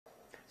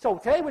So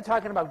today we're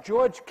talking about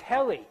George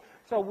Kelly.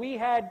 So we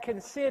had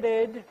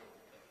considered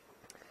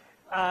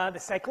the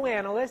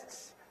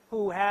psychoanalysts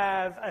who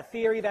have a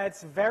theory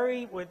that's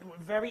very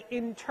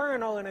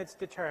internal in its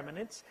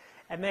determinants.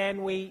 And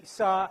then we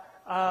saw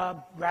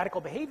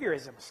radical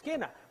behaviorism,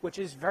 Skinner, which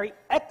is very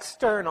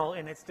external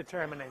in its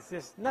determinants.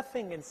 There's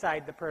nothing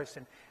inside the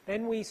person.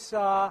 Then we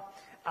saw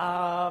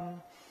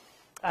Dollard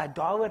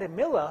and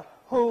Miller,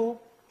 who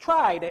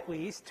tried, at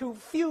least, to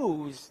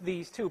fuse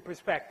these two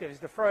perspectives,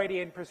 the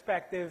Freudian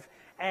perspective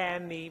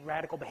and the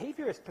radical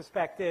behaviorist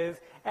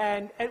perspective,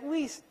 and at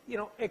least,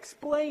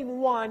 explain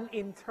one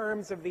in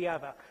terms of the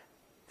other.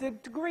 The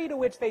degree to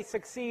which they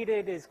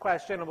succeeded is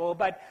questionable,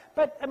 but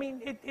I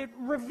mean, it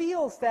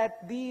reveals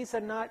that these are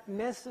not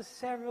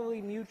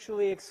necessarily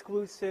mutually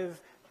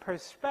exclusive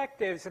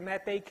perspectives and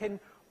that they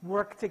can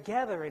work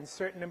together in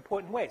certain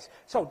important ways.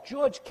 So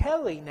George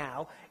Kelly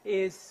now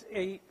is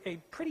a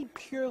pretty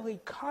purely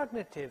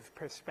cognitive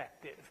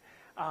perspective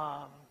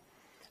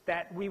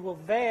that we will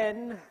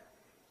then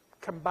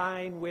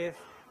combine with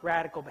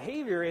radical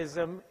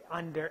behaviorism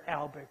under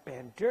Albert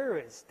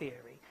Bandura's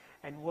theory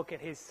and look at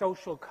his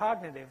social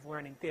cognitive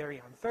learning theory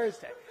on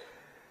Thursday.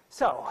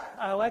 So,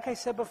 like I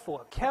said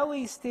before,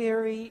 Kelly's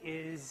theory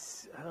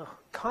is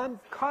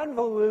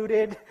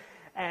convoluted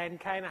and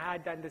kind of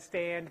hard to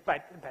understand,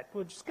 but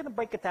we're just going to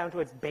break it down to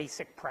its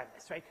basic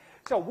premise, right?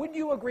 So would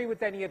you agree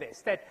with any of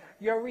this, that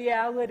your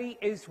reality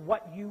is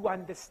what you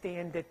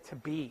understand it to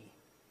be?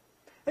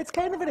 It's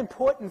kind of an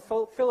important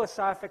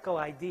philosophical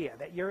idea,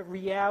 that your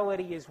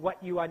reality is what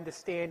you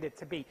understand it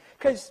to be.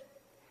 Because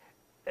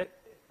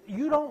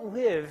you don't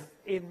live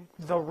in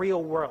the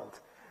real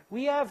world.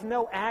 We have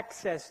no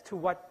access to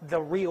what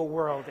the real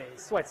world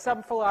is. What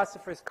some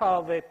philosophers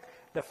call the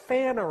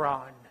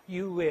phaneron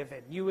you live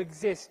in. You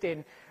exist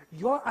in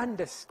your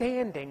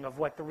understanding of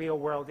what the real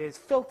world is,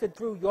 filtered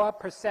through your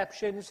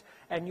perceptions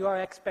and your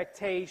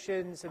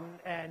expectations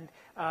and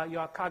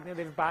your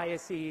cognitive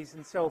biases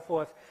and so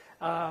forth.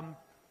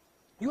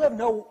 You have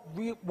no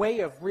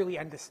way of really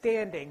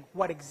understanding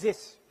what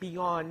exists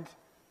beyond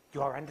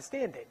your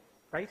understanding,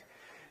 right?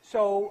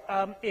 So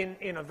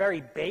in a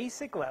very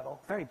basic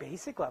level,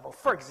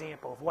 for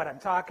example, of what I'm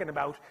talking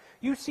about,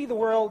 you see the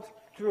world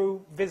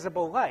through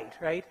visible light,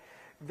 right?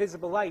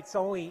 Visible light's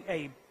only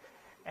a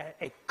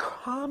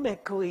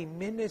comically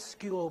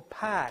minuscule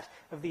part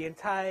of the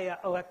entire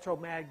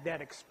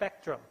electromagnetic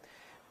spectrum.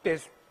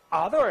 There's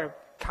other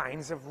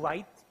kinds of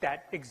light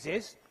that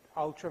exist,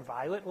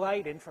 ultraviolet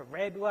light,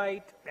 infrared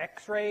light,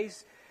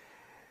 X-rays,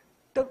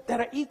 that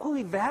are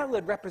equally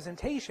valid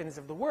representations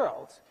of the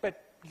world,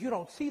 but you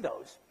don't see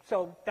those.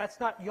 So that's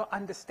not your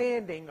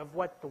understanding of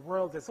what the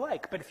world is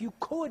like. But if you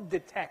could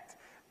detect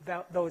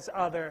those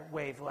other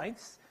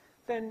wavelengths,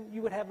 then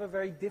you would have a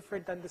very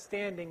different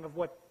understanding of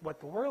what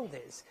the world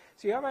is.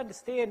 So your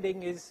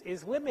understanding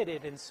is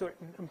limited in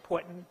certain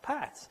important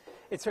parts,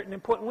 in certain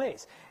important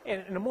ways.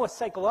 And a more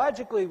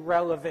psychologically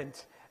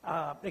relevant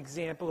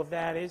example of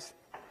that is,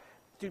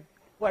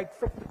 for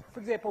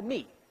example,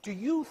 me. Do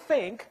you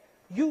think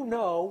you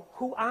know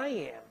who I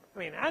am? I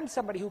mean, I'm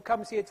somebody who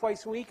comes here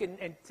twice a week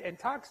and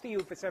talks to you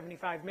for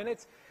 75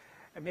 minutes.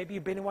 And maybe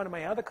you've been in one of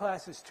my other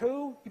classes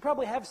too. You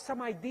probably have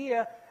some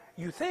idea,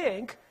 you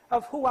think,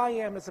 of who I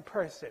am as a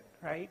person,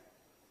 right?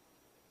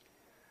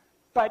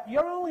 But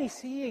you're only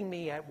seeing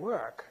me at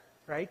work,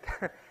 right?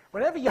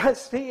 Whenever you're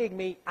seeing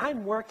me,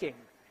 I'm working.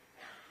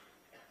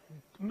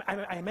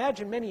 I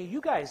imagine many of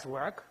you guys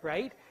work,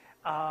 right?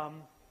 Are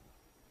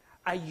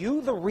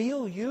you the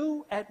real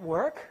you at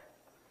work?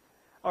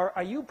 Or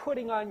are you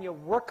putting on your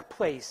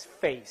workplace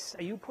face?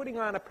 Are you putting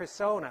on a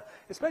persona?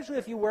 Especially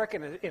if you work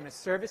in a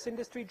service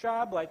industry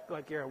job,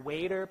 like you're a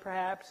waiter,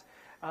 perhaps.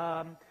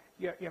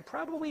 You're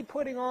probably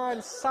putting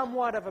on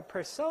somewhat of a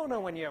persona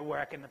when you're at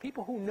work. And the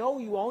people who know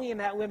you only in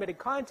that limited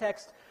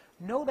context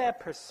know that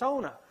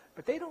persona.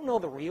 But they don't know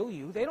the real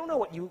you. They don't know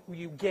what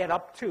you get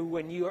up to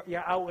when you're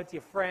out with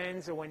your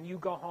friends, or when you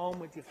go home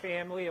with your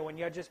family, or when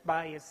you're just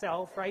by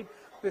yourself, right?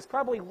 There's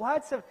probably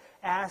lots of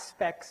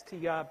aspects to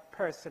your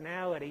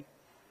personality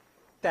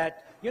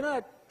that you're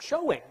not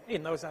showing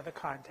in those other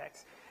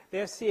contexts.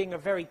 They're seeing a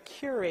very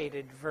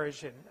curated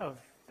version of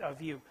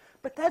you.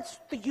 But that's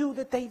the you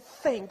that they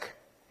think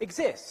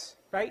exists,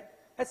 right?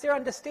 That's their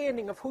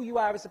understanding of who you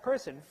are as a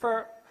person.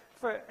 For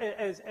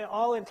as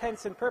all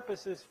intents and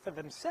purposes for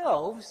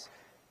themselves,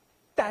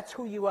 that's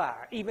who you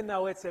are, even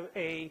though it's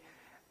a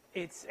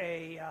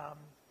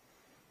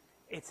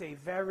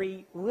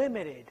very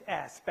limited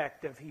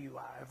aspect of who you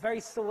are, a very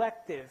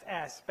selective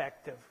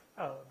aspect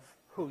of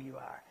who you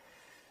are.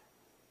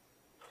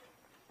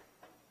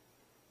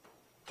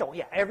 So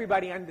yeah,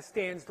 everybody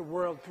understands the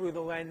world through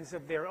the lens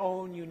of their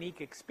own unique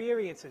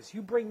experiences.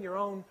 You bring your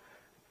own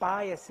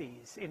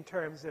biases in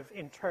terms of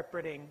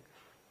interpreting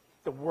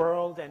the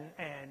world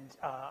and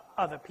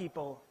other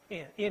people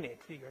in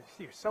it,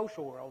 your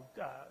social world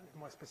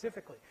more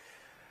specifically.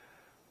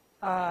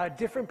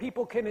 Different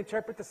people can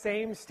interpret the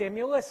same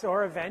stimulus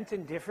or event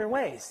in different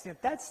ways.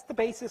 That's the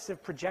basis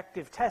of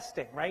projective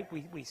testing, right?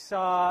 We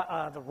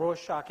saw the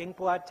Rorschach ink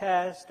blot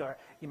test, or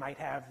you might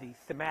have the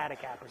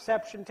thematic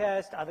apperception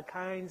test, other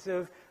kinds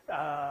of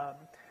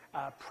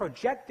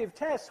projective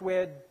tests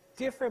where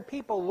different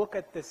people look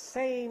at the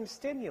same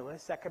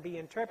stimulus that can be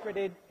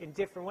interpreted in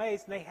different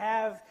ways, and they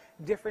have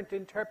different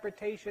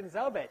interpretations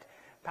of it.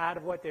 Part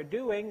of what they're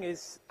doing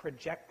is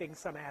projecting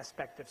some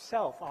aspect of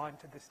self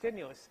onto the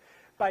stimulus.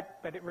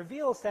 But it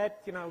reveals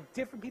that,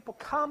 different people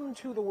come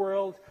to the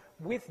world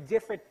with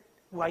different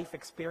life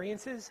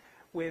experiences,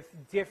 with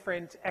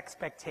different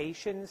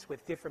expectations,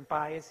 with different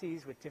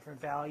biases, with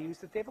different values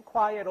that they've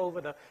acquired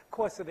over the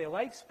course of their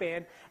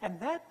lifespan, and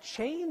that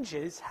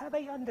changes how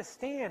they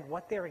understand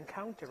what they're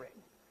encountering,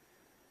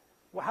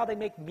 how they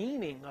make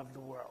meaning of the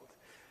world.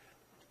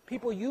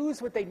 People use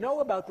what they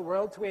know about the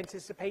world to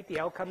anticipate the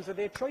outcomes of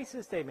their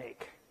choices they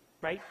make,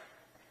 right?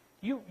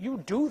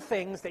 You do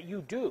things that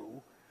you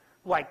do,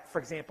 like, for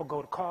example,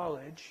 go to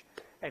college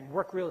and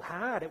work real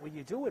hard at what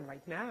you're doing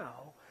right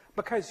now,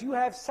 because you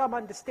have some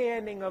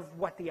understanding of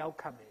what the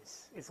outcome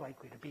is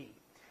likely to be.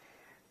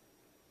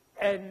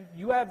 And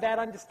you have that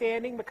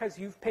understanding because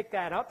you've picked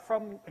that up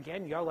from,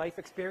 again, your life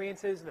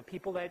experiences, the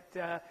people that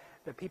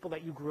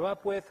you grew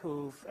up with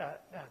who've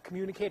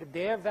communicated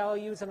their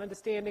values and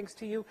understandings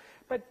to you.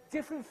 But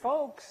different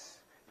folks,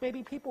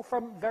 maybe people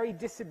from very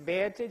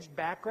disadvantaged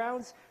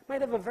backgrounds,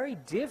 might have a very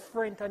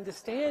different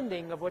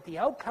understanding of what the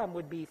outcome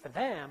would be for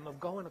them of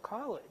going to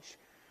college.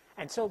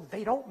 And so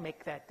they don't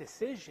make that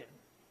decision.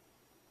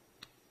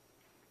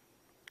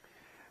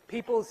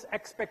 People's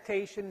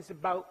expectations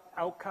about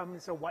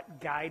outcomes are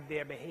what guide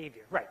their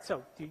behavior. Right,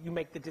 so you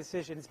make the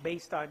decisions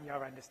based on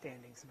your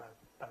understandings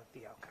about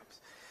the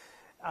outcomes.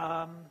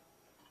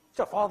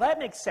 So if all that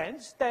makes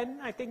sense, then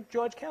I think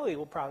George Kelly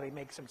will probably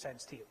make some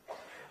sense to you.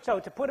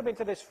 So to put him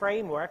into this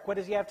framework, what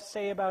does he have to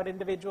say about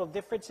individual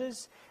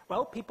differences?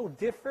 Well, people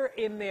differ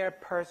in their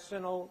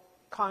personal,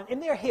 in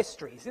their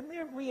histories, in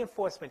their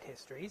reinforcement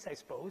histories, I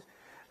suppose.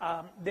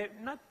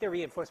 Not their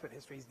reinforcement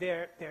histories,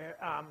 their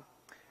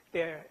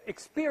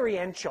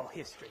experiential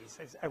histories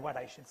is what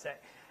I should say.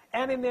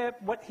 And in their,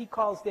 what he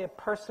calls their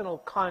personal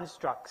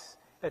constructs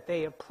that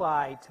they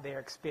apply to their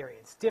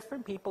experience.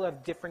 Different people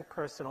have different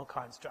personal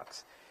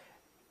constructs,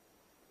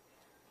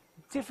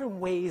 different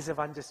ways of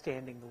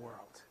understanding the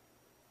world,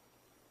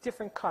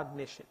 different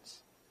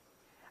cognitions.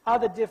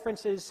 Other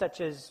differences,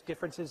 such as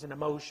differences in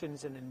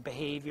emotions and in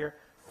behavior,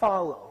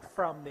 follow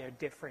from their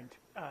different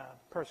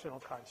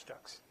personal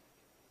constructs.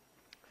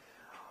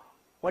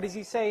 What does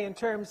he say in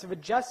terms of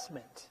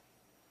adjustment?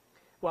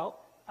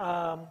 Well,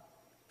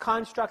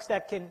 constructs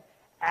that can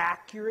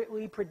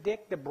accurately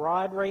predict a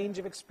broad range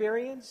of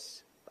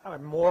experience are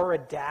more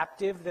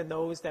adaptive than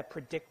those that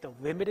predict a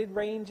limited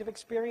range of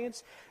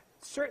experience.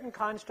 Certain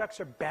constructs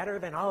are better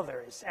than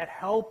others at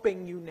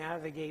helping you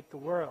navigate the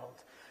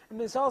world. And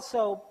there's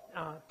also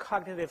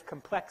cognitive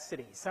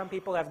complexity. Some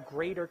people have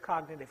greater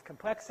cognitive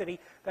complexity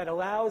that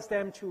allows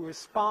them to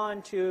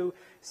respond to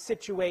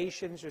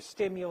situations or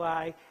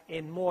stimuli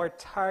in more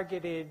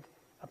targeted,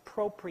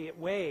 appropriate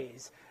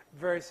ways,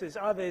 versus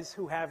others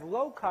who have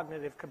low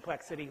cognitive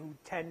complexity who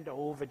tend to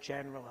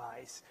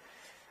overgeneralize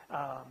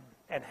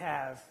and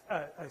have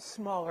a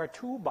smaller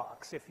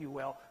toolbox, if you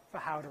will, for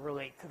how to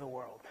relate to the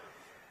world.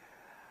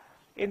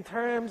 In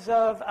terms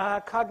of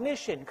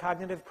cognition,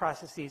 cognitive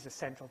processes are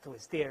central to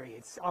his theory.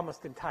 It's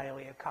almost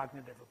entirely a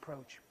cognitive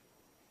approach.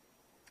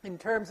 In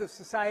terms of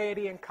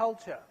society and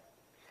culture,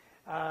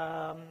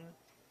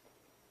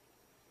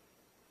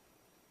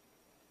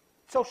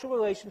 social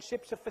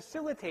relationships are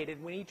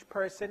facilitated when each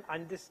person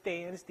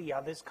understands the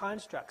other's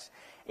constructs.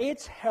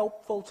 It's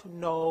helpful to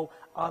know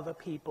other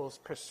people's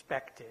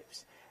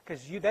perspectives,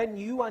 because then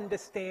you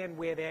understand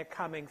where they're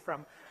coming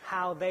from,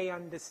 how they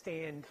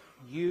understand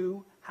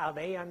you, how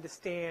they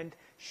understand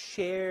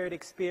shared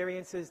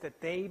experiences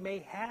that they may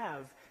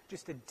have,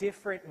 just a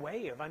different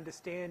way of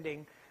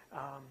understanding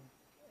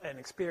an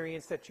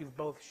experience that you've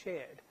both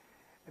shared.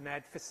 And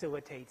that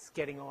facilitates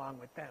getting along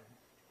with them.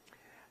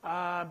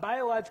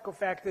 Biological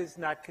factors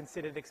not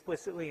considered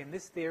explicitly in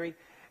this theory,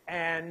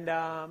 and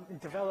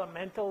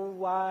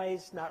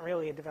developmental-wise, not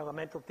really a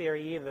developmental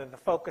theory either. The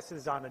focus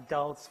is on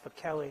adults for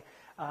Kelly.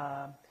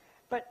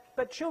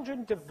 But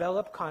children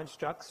develop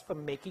constructs for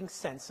making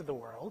sense of the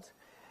world,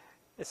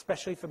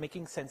 especially for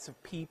making sense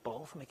of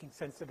people, for making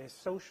sense of their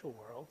social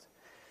world.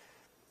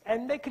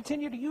 And they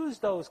continue to use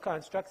those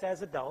constructs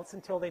as adults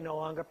until they no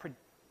longer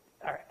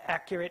are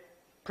accurate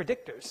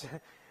predictors,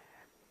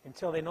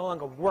 until they no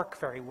longer work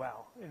very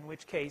well, in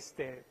which case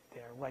they're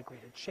likely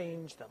to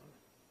change them.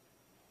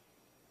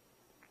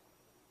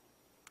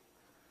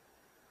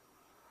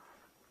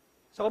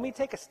 So let me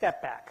take a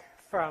step back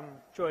from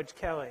George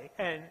Kelly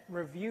and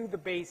review the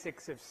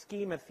basics of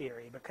schema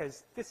theory,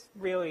 because this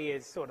really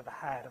is sort of the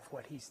heart of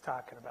what he's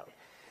talking about.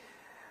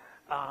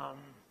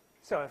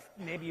 So if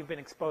maybe you've been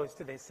exposed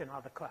to this in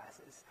other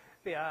classes.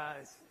 The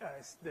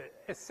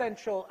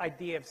essential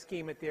idea of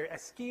schema theory, a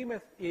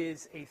schema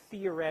is a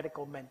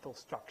theoretical mental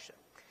structure.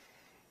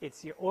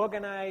 It's your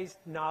organized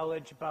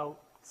knowledge about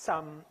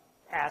some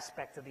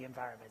aspect of the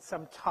environment,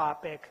 some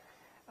topic,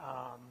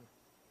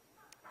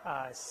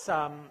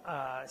 some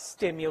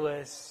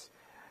stimulus,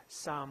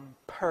 some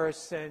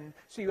person.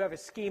 So you have a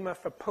schema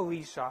for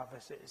police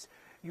officers.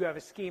 You have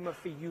a schema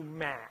for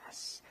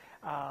UMass.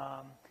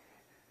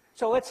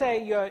 So let's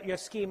say your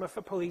schema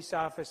for police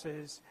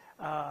officers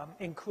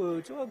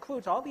includes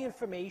all the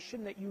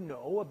information that you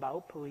know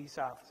about police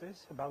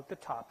officers, about the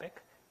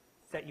topic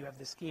that you have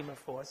the schema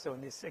for. So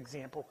in this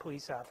example,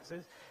 police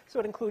officers. So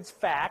it includes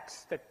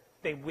facts that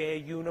they wear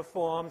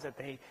uniforms, that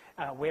they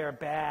wear a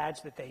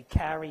badge, that they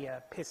carry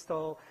a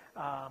pistol.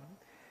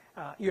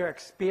 Your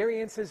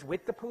experiences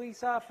with the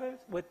police officers,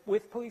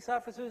 with police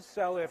officers.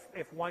 So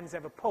if one's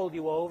ever pulled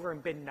you over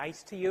and been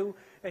nice to you,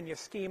 then your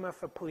schema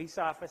for police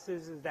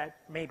officers is that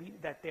maybe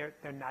that they're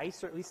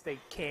nice, or at least they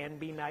can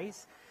be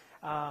nice.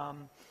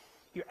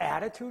 Your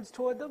attitudes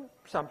toward them.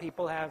 Some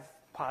people have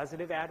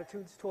positive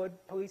attitudes toward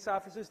police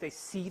officers. They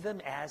see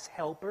them as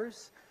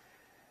helpers.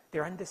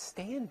 Their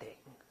understanding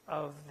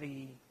of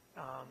the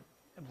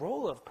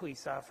role of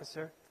police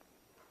officer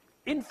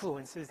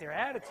influences their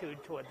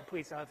attitude toward the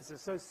police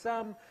officers. So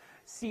some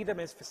see them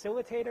as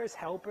facilitators,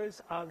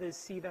 helpers. Others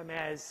see them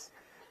as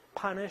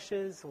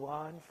punishers,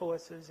 law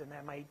enforcers, and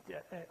that might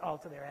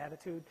alter their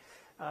attitude.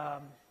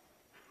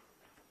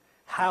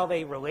 How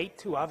they relate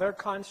to other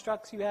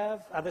constructs you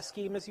have, other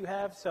schemas you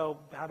have. So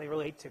how they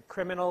relate to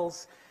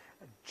criminals,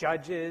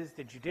 judges,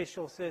 the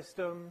judicial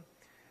system,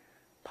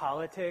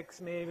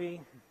 politics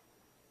maybe.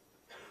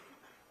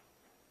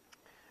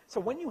 So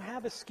when you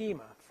have a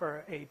schema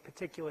for a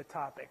particular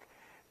topic,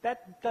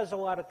 that does a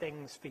lot of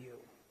things for you.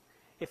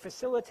 It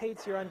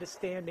facilitates your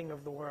understanding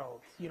of the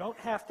world. You don't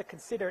have to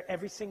consider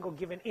every single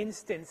given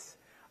instance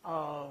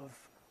of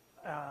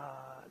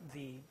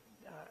the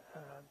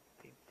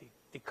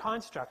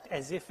construct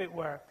as if it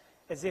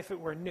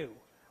were new.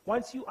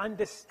 Once you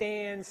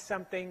understand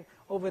something,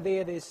 over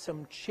there's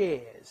some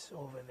chairs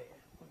over there.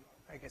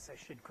 I guess I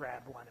should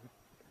grab one and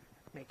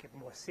make it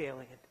more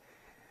salient.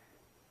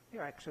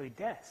 They're actually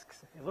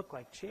desks. They look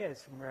like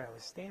chairs from where I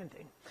was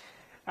standing.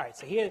 All right,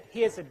 so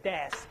here's a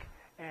desk,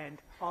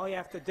 and all you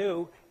have to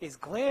do is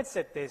glance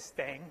at this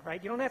thing,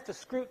 right? You don't have to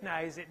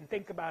scrutinize it and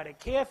think about it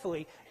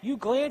carefully. You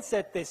glance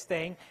at this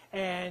thing,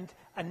 and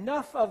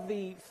enough of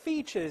the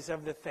features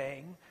of the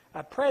thing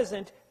are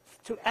present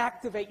to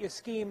activate your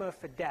schema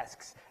for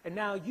desks. And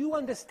now you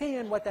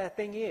understand what that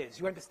thing is.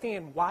 You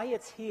understand why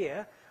it's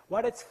here,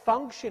 what its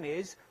function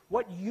is,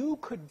 what you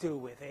could do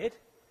with it.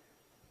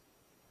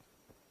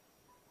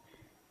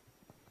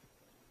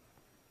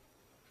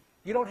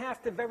 You don't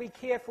have to very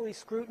carefully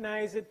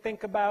scrutinize it,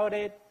 think about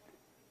it,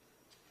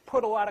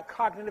 put a lot of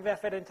cognitive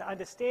effort into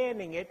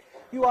understanding it.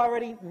 You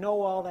already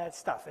know all that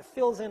stuff. It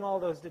fills in all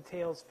those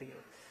details for you.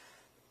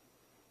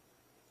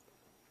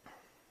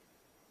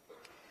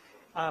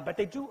 But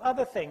they do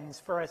other things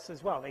for us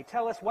as well. They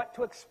tell us what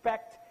to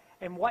expect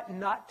and what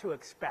not to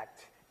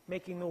expect,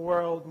 making the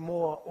world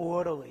more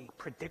orderly,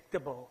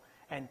 predictable,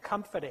 and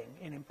comforting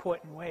in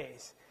important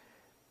ways.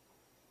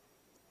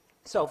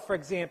 So, for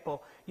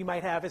example, you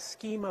might have a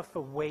schema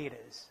for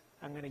waiters.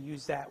 I'm going to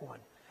use that one,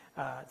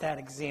 that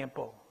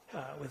example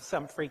with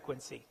some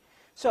frequency.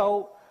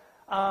 So,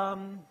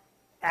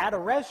 at a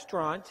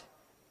restaurant,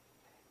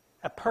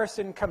 a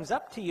person comes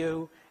up to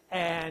you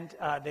and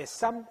there's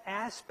some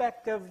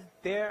aspect of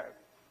their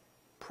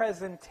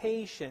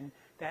presentation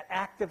that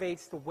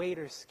activates the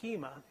waiter's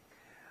schema.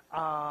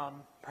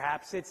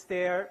 Perhaps it's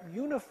their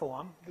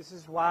uniform. This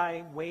is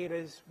why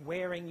waiters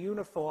wearing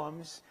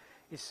uniforms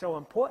is so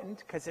important,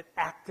 because it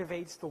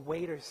activates the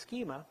waiter's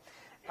schema.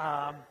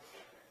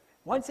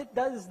 Once it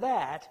does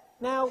that,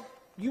 now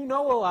you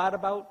know a lot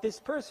about this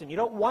person. You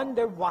don't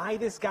wonder why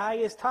this guy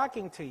is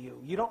talking to you.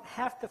 You don't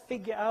have to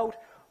figure out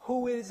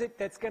who is it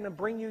that's going to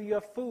bring you your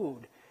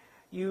food.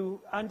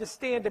 You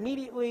understand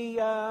immediately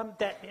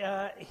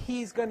that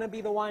he's going to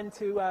be the one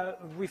to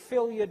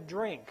refill your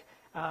drink.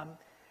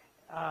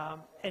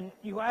 And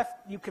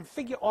you can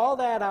figure all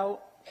that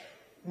out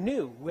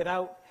new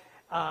without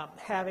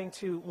having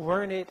to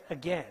learn it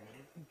again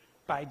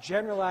by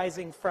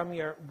generalizing from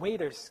your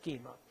waiter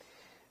schema.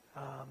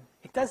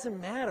 It doesn't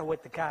matter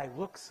what the guy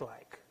looks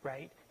like,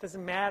 right? It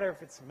doesn't matter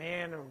if it's a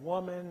man or a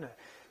woman,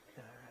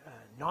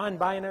 a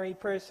non-binary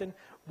person.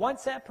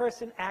 Once that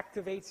person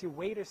activates your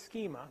waiter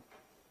schema,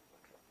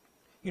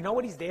 you know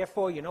what he's there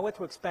for, you know what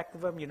to expect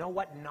of him, you know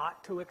what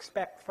not to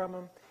expect from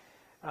him.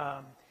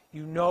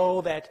 You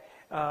know that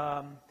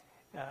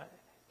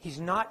he's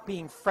not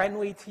being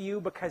friendly to you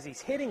because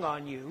he's hitting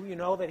on you. You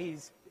know that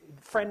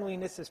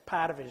friendliness is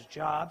part of his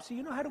job, so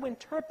you know how to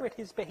interpret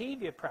his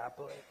behavior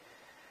properly.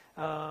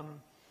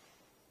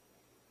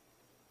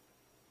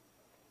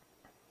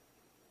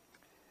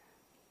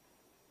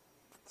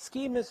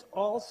 Schemas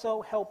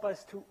also help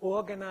us to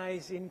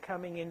organize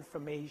incoming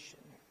information.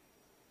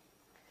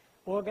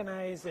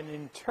 Organize and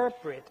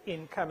interpret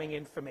incoming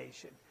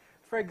information.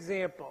 For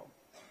example,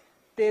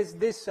 there's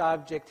this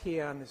object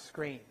here on the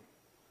screen.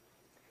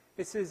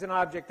 This is an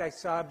object I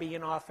saw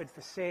being offered for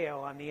sale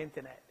on the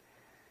internet.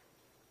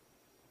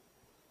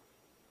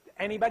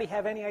 Anybody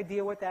have any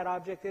idea what that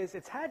object is?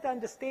 It's hard to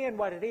understand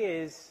what it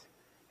is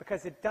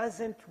because it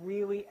doesn't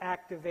really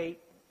activate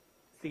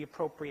the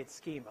appropriate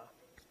schema,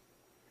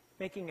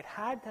 making it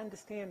hard to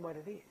understand what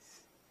it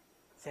is.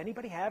 Does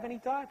anybody have any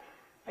thought?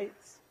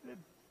 It's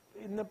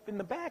in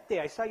the back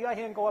there. I saw your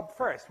hand go up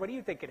first. What do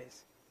you think it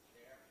is?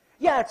 Chair.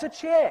 Yeah, it's a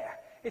chair.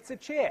 It's a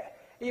chair.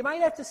 You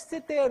might have to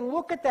sit there and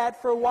look at that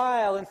for a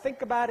while and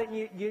think about it,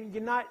 and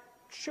you're not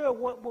sure,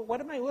 what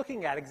am I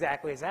looking at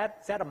exactly? Is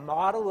that a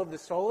model of the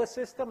solar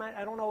system?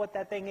 I don't know what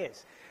that thing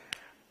is.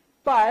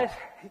 But,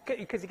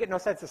 because you get no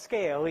sense of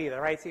scale either,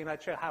 right? So you're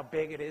not sure how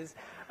big it is.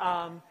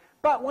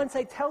 But once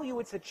I tell you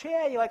it's a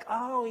chair, you're like,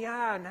 oh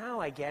yeah, now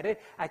I get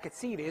it. I could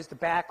see there's the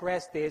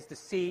backrest, there's the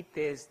seat,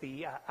 there's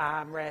the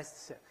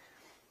armrests.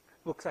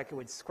 Looks like it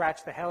would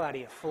scratch the hell out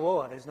of your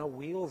floor. There's no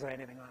wheels or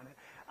anything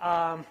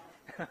on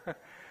it.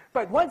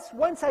 But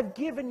once I've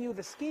given you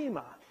the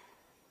schema,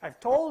 I've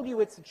told you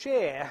it's a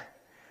chair,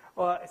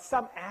 or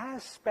some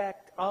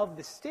aspect of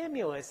the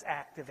stimulus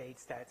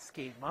activates that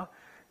schema,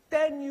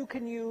 then you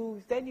can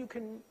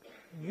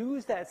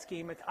use that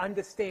schema to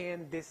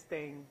understand this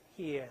thing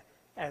here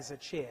as a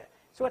chair.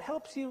 So it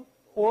helps you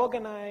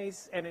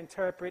organize and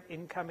interpret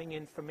incoming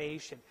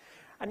information.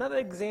 Another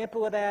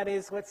example of that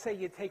is, let's say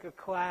you take a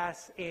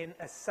class in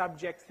a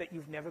subject that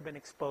you've never been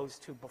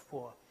exposed to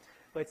before.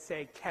 Let's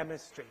say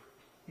chemistry.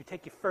 You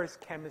take your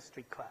first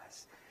chemistry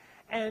class.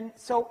 And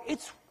so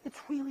it's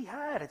really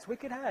hard. It's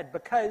wicked hard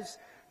because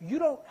you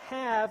don't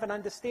have an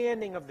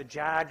understanding of the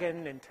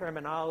jargon and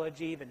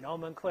terminology, the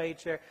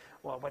nomenclature.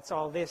 Well, what's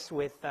all this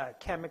with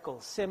chemical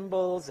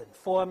symbols and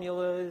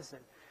formulas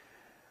and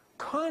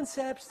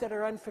concepts that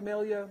are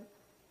unfamiliar?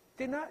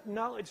 They're not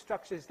knowledge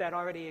structures that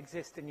already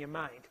exist in your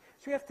mind.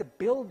 So you have to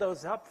build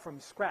those up from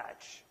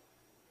scratch.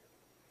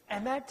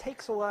 And that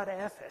takes a lot of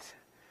effort.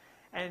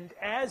 And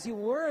as you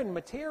learn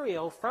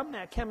material from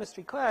that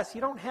chemistry class,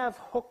 you don't have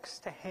hooks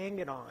to hang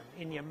it on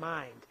in your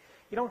mind.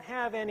 You don't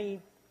have any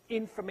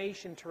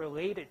information to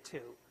relate it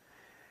to.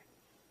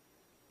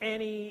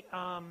 Any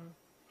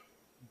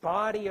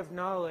body of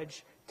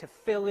knowledge to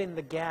fill in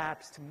the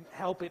gaps, to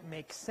help it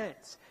make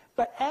sense.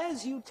 But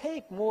as you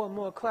take more and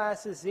more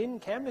classes in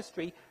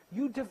chemistry,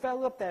 you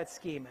develop that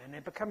schema, and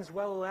it becomes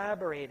well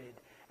elaborated.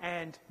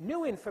 And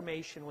new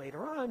information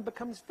later on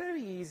becomes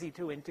very easy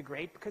to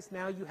integrate because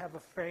now you have a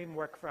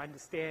framework for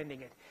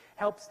understanding it.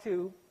 Helps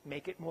to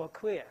make it more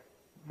clear,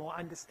 more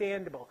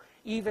understandable.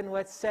 Even,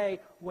 let's say,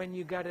 when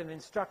you got an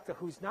instructor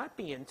who's not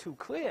being too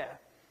clear,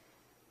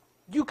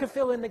 you can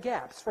fill in the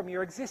gaps from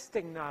your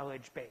existing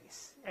knowledge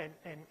base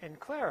and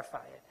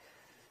clarify it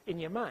in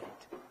your mind.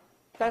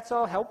 That's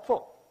all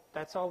helpful.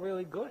 That's all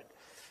really good.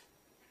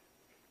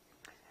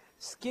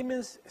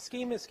 Schemas,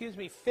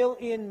 fill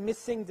in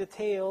missing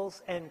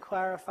details and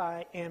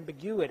clarify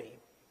ambiguity.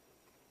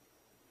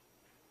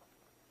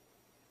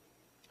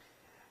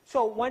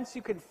 So once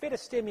you can fit a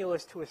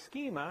stimulus to a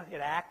schema,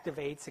 it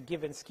activates a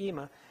given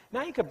schema.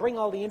 Now you can bring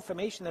all the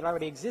information that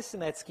already exists in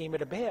that schema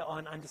to bear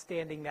on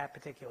understanding that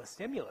particular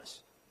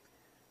stimulus.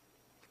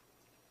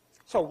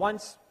 So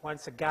once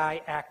a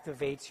guy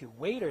activates your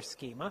waiter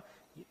schema,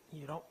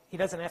 he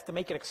doesn't have to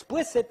make it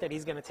explicit that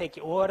he's going to take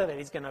your order, that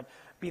he's going to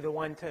be the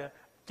one to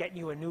get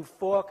you a new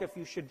fork if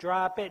you should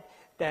drop it,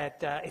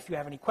 that if you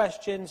have any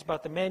questions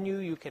about the menu,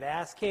 you could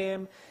ask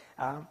him.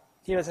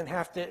 He doesn't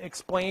have to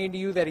explain to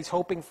you that he's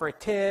hoping for a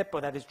tip or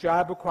that his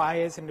job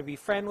requires him to be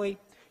friendly.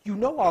 You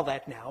know all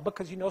that now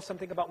because you know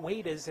something about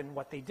waiters and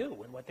what they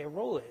do and what their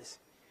role is.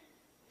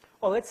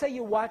 Or let's say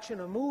you're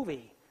watching a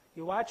movie.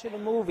 You're watching a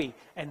movie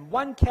and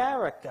one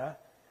character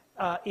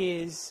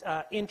is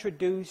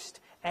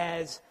introduced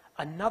as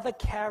another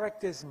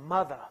character's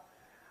mother.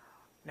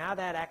 Now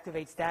that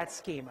activates that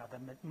schema, the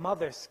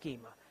mother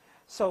schema.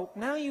 So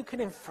now you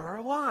can infer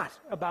a lot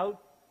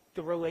about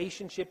the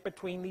relationship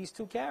between these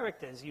two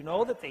characters. You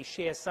know that they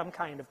share some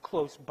kind of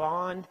close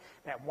bond,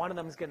 that one of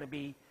them is going to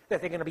be,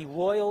 that they're going to be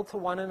loyal to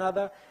one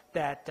another,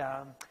 that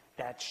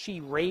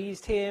she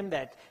raised him,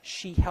 that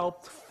she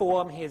helped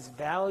form his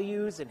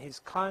values and his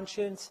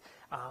conscience,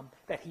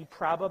 that he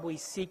probably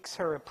seeks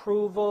her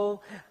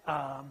approval,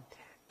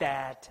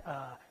 that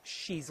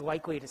she's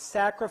likely to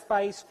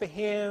sacrifice for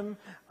him,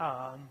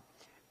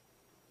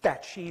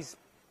 that she's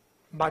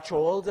much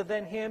older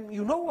than him.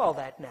 You know all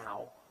that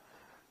now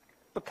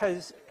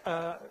because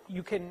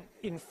you can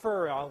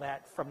infer all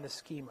that from the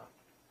schema.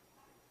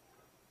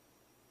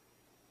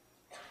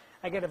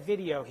 I got a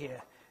video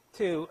here,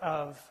 too,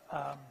 of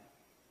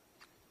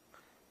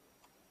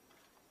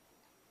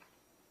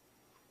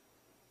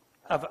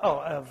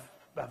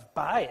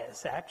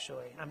bias,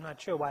 actually. I'm not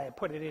sure why I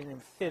put it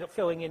in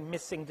filling in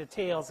missing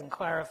details and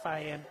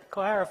clarifying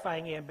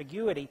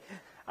ambiguity.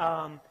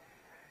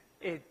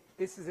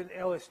 This is an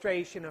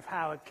illustration of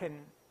how it can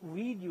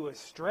lead you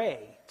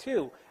astray,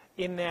 too,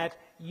 in that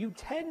you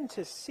tend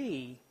to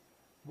see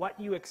what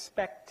you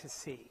expect to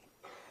see.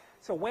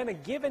 So when a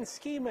given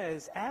schema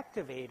is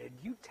activated,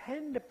 you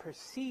tend to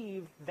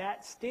perceive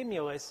that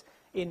stimulus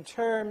in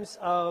terms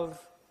of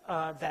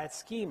that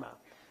schema.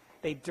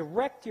 They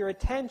direct your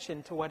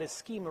attention to what is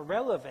schema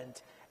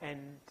relevant, and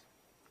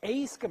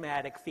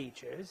aschematic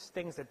features,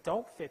 things that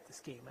don't fit the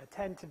schema,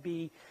 tend to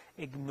be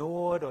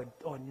ignored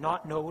or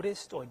not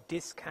noticed or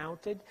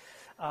discounted.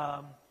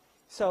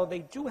 So they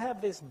do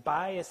have this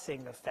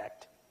biasing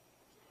effect.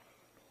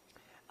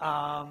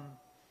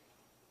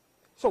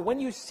 So when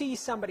you see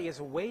somebody as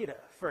a waiter,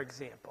 for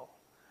example,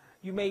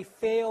 you may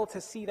fail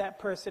to see that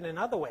person in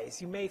other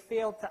ways. You may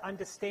fail to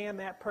understand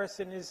that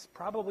person is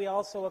probably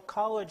also a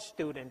college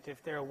student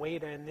if they're a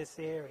waiter in this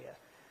area.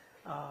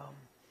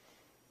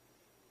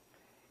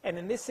 And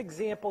in this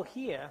example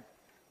here,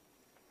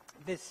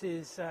 this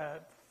is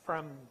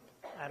from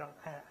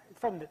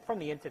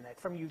the internet,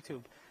 from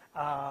YouTube,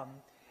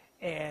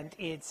 and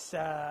it's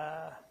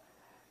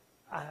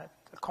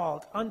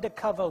called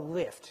Undercover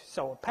Lift.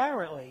 So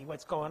apparently,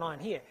 what's going on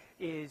here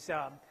is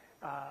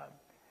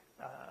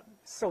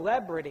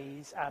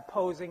celebrities are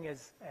posing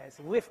as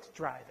Lyft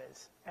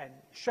drivers and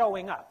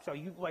showing up. So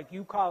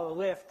you call a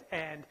Lyft,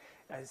 and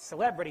a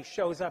celebrity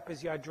shows up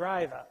as your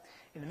driver.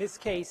 And in this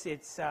case,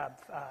 it's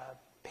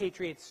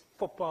Patriots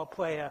football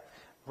player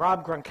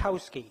Rob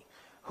Gronkowski,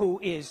 who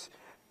is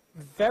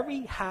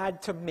very hard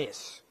to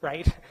miss,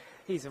 right?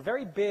 He's a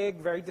very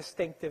big, very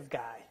distinctive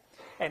guy.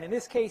 And in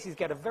this case, he's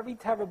got a very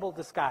terrible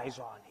disguise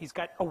on. He's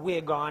got a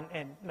wig on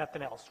and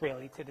nothing else,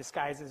 really, to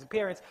disguise his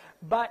appearance.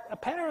 But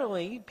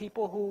apparently,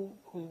 people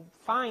who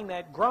find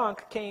that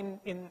Gronk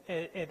came in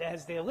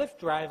as their Lyft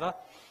driver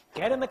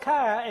get in the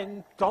car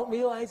and don't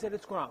realize that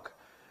it's Gronk.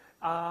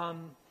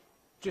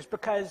 Just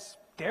because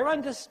they're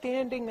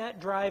understanding that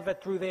driver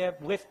through their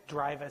Lyft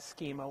driver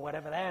schema,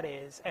 whatever that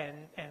is,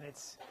 and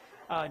it's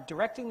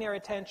directing their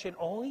attention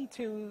only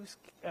to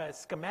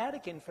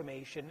schematic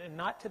information and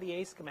not to the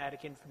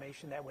aschematic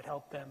information that would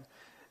help them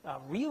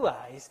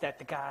realize that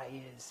the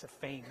guy is a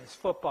famous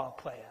football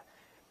player.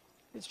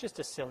 It's just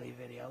a silly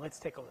video. Let's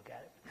take a look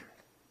at it.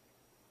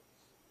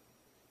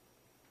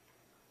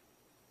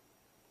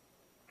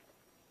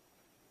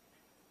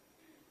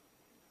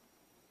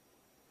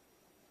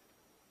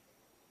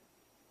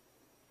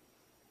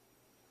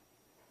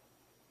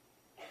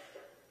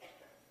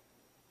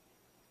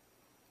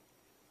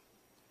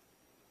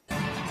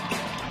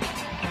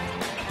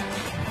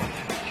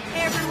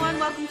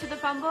 Welcome to The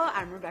Fumble.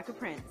 I'm Rebecca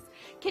Prince.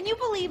 Can you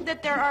believe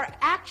that there are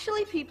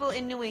actually people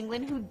in New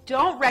England who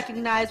don't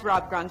recognize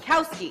Rob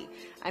Gronkowski?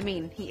 I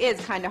mean, he is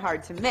kind of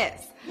hard to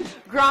miss.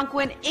 Gronk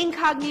went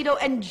incognito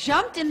and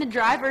jumped in the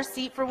driver's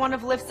seat for one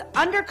of Lyft's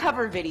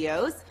undercover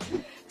videos.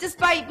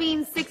 Despite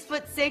being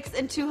 6'6"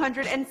 and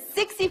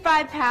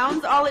 265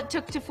 pounds, all it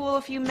took to fool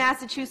a few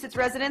Massachusetts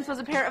residents was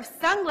a pair of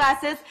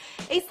sunglasses,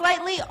 a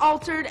slightly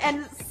altered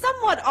and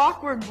somewhat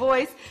awkward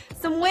voice,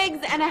 some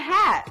wigs, and a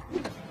hat.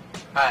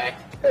 Hi.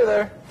 Hey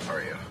there. How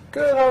are you?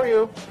 Good, how are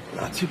you?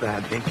 Not too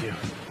bad, thank you.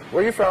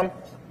 Where are you from?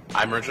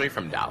 I'm originally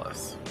from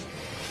Dallas.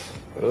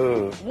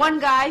 Ooh. One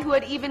guy who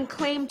had even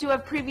claimed to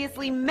have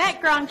previously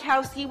met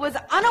Gronkowski was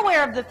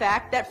unaware of the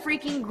fact that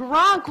freaking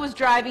Gronk was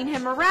driving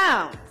him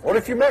around. What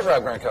if you met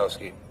Rob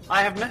Gronkowski?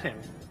 I have met him.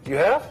 You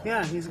have?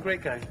 Yeah, he's a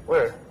great guy.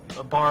 Where?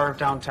 A bar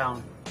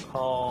downtown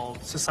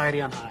called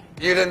Society on High.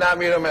 You did not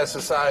meet him at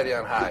Society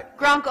on High.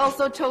 Gronk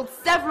also told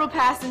several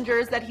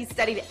passengers that he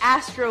studied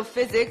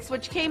astrophysics,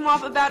 which came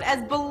off about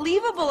as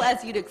believable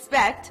as you'd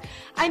expect.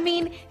 I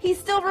mean, he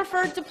still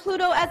referred to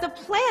Pluto as a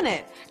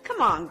planet.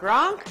 Come on,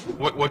 Gronk.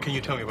 What can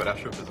you tell me about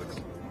astrophysics?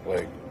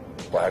 Like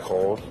black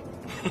holes,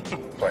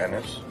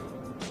 planets,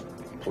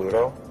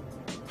 Pluto.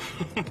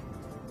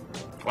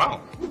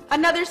 Wow.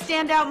 Another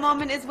standout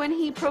moment is when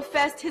he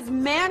professed his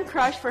man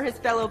crush for his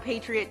fellow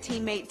Patriot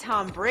teammate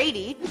Tom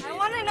Brady. I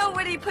want to know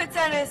what he puts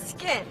on his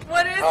skin.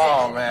 What is it?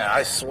 Oh man,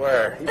 I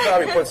swear. He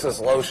probably puts this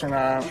lotion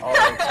on all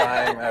the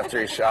time after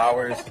he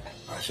showers.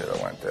 I should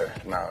have went there.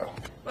 No.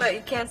 What,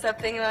 you can't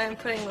stop thinking about him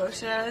putting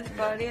lotion on his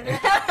body?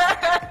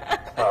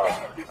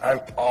 Oh,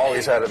 I've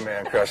always had a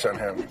man crush on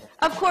him.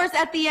 Of course,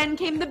 at the end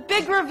came the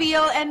big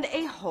reveal and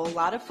a whole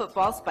lot of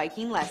football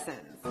spiking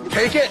lessons.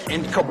 Take it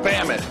and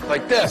kabam it,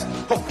 like this.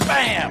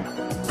 Bam!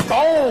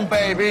 Boom,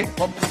 baby!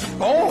 Boom!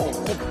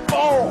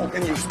 Boom!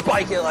 And you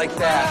spike it like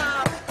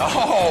that.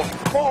 Oh,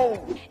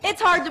 boom!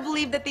 It's hard to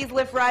believe that these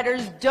Lyft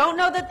riders don't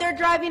know that they're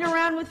driving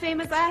around with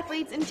famous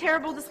athletes in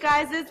terrible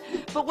disguises,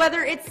 but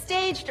whether it's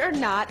staged or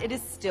not, it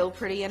is still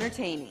pretty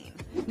entertaining.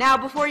 Now,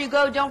 before you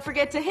go, don't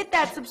forget to hit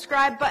that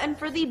subscribe button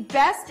for the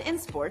best in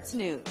sports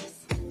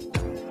news.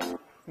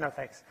 No,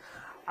 thanks.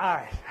 All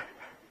right.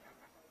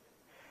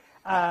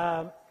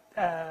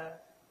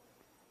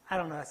 I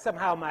don't know,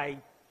 somehow my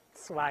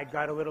slide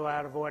got a little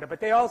out of order, but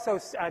they also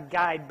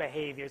guide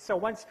behavior. So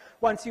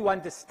once you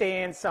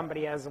understand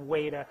somebody as a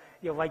waiter,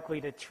 you're likely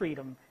to treat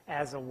them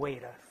as a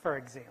waiter, for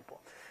example.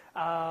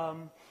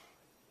 But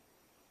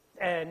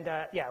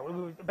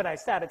I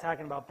started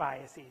talking about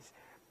biases.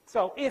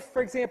 So if,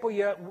 for example,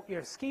 your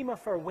schema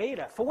for a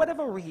waiter, for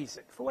whatever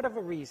reason,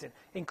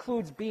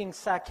 includes being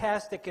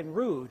sarcastic and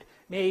rude,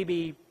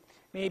 maybe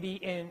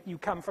you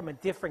come from a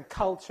different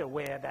culture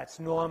where that's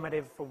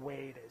normative for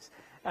waiters,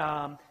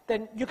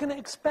 then you're going to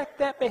expect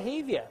that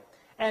behavior.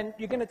 And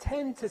you're going to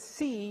tend to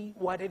see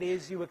what it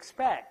is you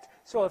expect.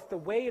 So if the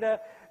waiter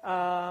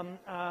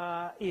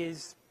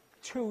is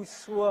too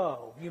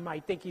slow, you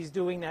might think he's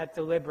doing that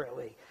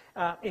deliberately.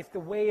 If the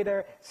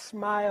waiter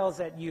smiles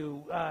at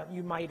you,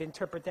 you might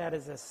interpret that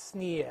as a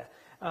sneer.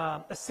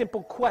 A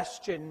simple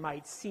question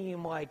might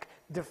seem like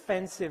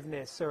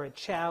defensiveness or a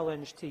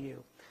challenge to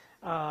you.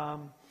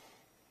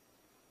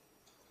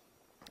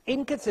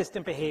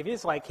 Inconsistent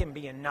behaviors, like him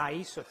being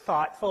nice or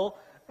thoughtful,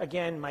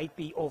 again, might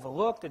be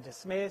overlooked or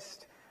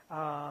dismissed.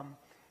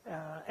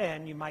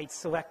 And you might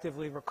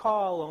selectively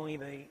recall only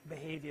the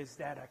behaviors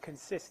that are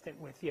consistent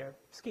with your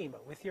schema,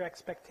 with your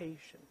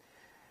expectation.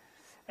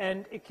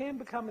 And it can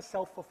become a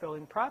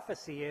self-fulfilling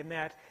prophecy in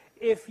that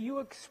if you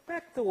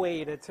expect the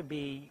waiter to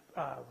be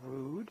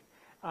rude,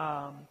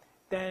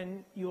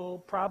 then you'll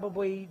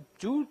probably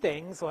do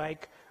things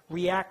like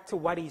react to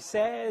what he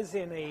says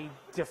in a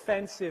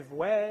defensive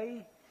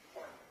way.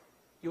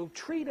 You'll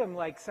treat him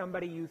like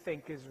somebody you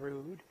think is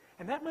rude.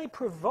 And that might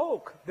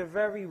provoke the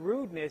very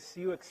rudeness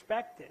you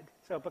expected.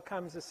 So it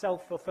becomes a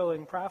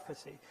self-fulfilling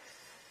prophecy.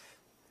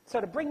 So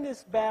to bring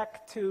this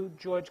back to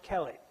George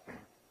Kelly.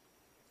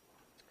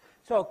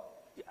 So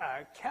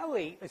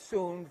Kelly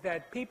assumed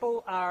that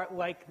people are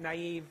like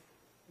naive,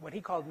 what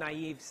he called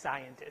naive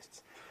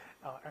scientists,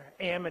 or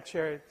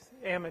amateur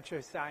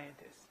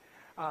scientists,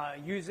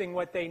 using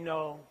what they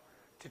know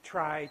to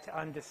try to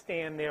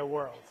understand their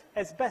world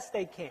as best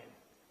they can.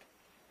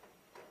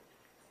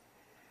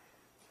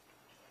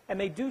 And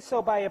they do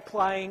so by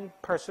applying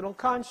personal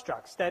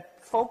constructs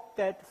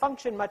that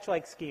function much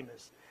like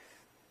schemas.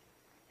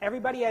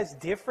 Everybody has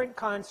different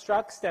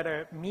constructs that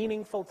are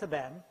meaningful to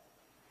them,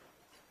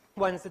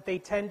 ones that they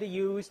tend to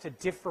use to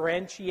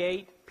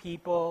differentiate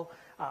people,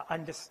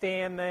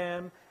 understand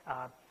them,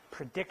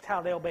 predict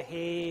how they'll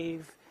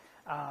behave,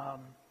 to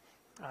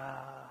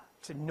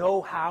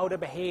know how to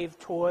behave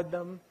toward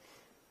them.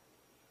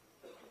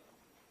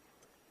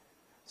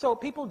 So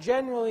people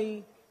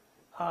generally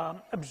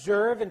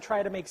observe and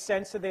try to make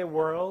sense of their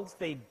worlds.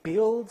 They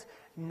build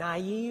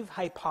naive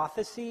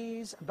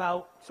hypotheses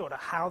about sort of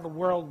how the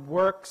world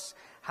works,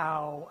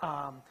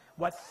 how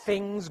what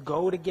things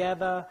go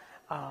together,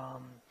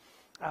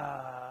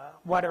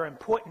 what are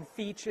important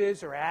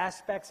features or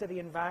aspects of the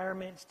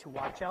environment to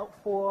watch out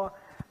for,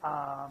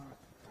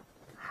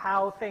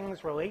 how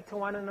things relate to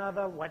one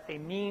another, what they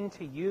mean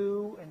to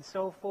you, and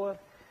so forth.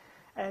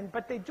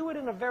 But they do it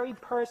in a very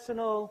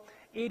personal,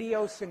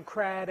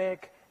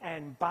 idiosyncratic,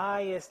 and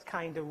biased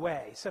kind of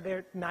way. So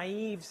they're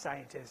naive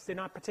scientists. They're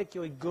not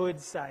particularly good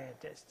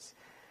scientists.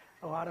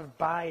 A lot of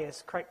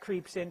bias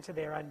creeps into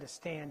their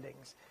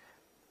understandings.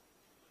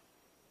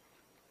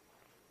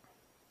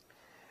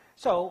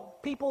 So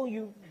people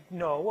you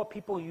know, or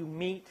people you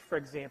meet, for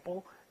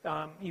example,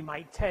 you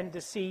might tend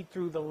to see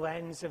through the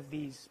lens of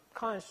these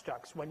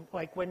constructs,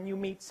 like when you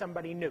meet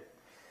somebody new.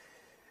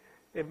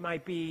 It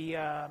might be,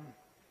 a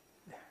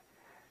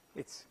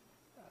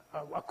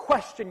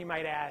question you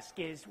might ask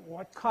is,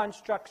 what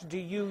constructs do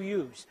you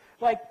use?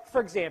 Like, for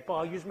example,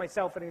 I'll use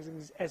myself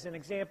as an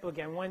example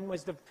again.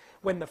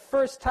 When the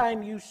first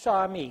time you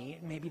saw me,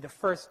 maybe the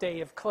first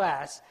day of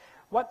class,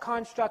 what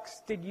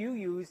constructs did you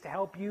use to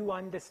help you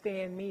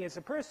understand me as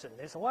a person?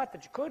 There's a lot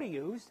that you could have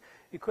used.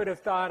 You could have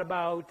thought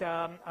about,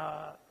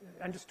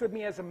 understood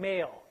me as a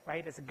male,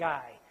 right, as a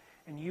guy,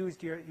 and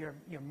used your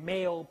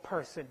male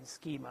person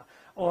schema.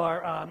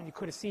 Or you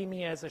could have seen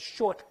me as a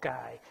short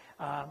guy.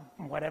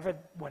 Whatever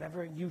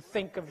you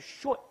think of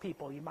short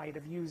people, you might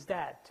have used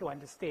that to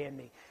understand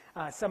me.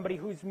 Somebody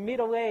who's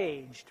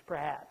middle-aged,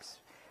 perhaps.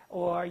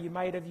 Or you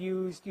might have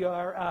used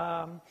your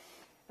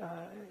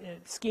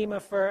schema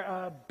for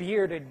a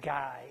bearded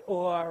guy,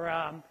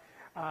 or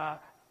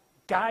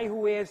guy who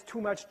wears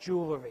too much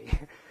jewelry.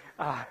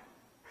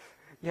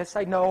 Yes,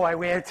 I know I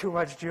wear too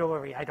much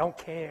jewelry. I don't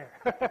care.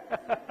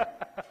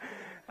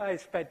 I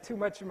spent too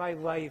much of my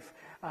life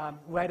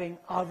letting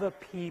other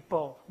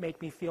people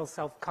make me feel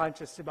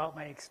self-conscious about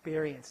my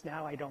experience.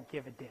 Now I don't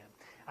give a damn.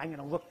 I'm going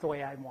to look the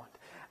way I want.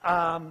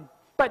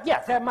 But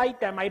yeah, that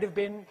might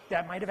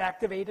have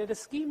activated a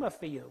schema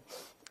for you.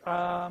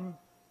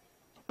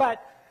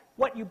 But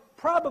what you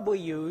probably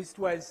used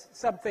was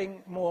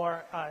something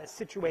more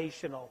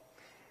situational.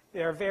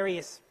 There are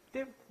various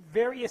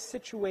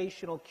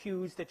situational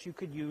cues that you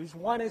could use.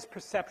 One is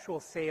perceptual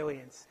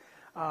salience.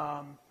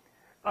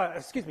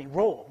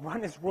 Role.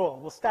 One is role.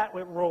 We'll start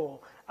with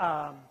role.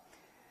 Well,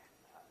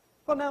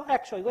 no,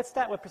 actually, let's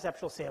start with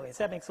perceptual salience.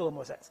 That makes a little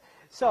more sense.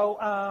 So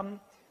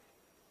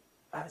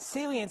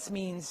salience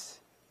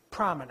means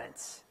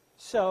prominence.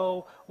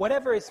 So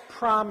whatever is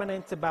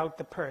prominent about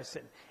the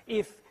person.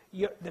 If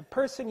the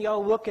person you're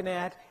looking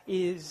at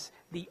is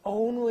the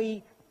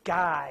only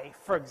guy,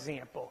 for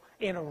example,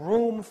 in a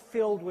room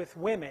filled with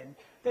women,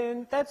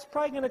 then that's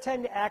probably going to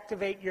tend to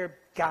activate your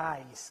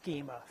guy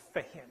schema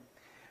for him.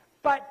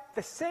 But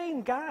the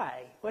same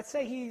guy, let's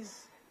say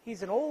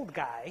he's an old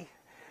guy,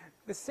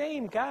 the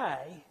same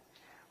guy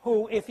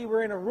who, if he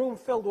were in a room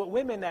filled with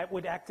women, that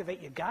would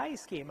activate your guy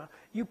schema.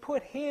 You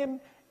put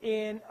him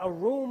in a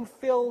room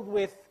filled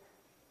with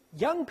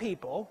young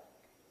people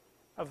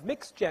of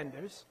mixed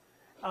genders,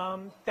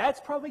 that's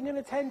probably going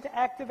to tend to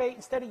activate,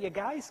 instead of your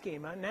guy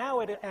schema, now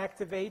it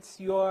activates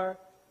your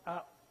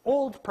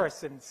old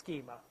person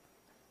schema,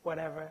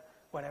 whatever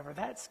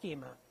that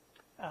schema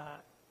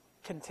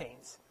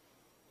contains.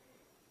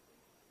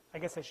 I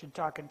guess I should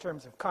talk in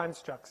terms of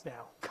constructs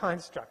now.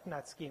 Construct,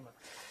 not schema.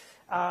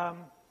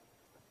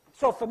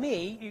 So for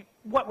me,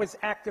 what was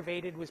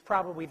activated was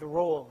probably the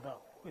role,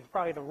 though. It was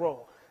probably the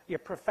role, your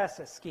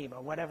professor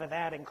schema, whatever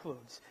that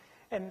includes.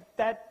 And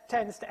that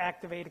tends to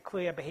activate a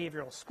clear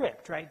behavioral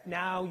script, right?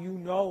 Now you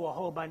know a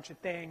whole bunch of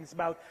things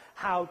about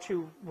how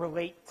to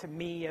relate to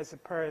me as a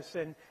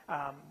person,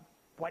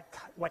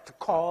 what to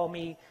call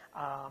me.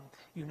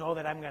 You know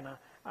that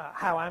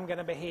how I'm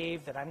gonna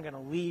behave, that I'm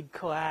gonna lead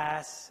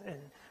class, and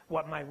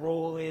what my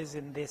role is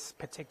in this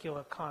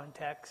particular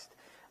context.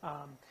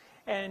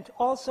 And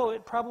also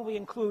it probably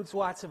includes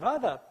lots of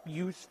other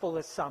useful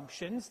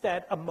assumptions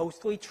that are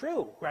mostly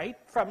true, right?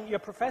 From your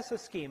professor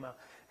schema,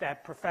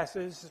 that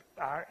professors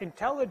are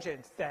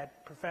intelligent,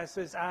 that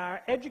professors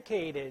are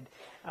educated,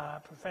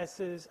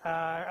 professors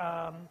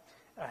are,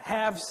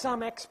 have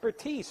some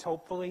expertise,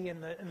 hopefully,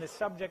 in the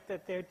subject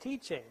that they're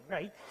teaching,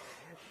 right?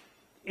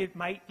 It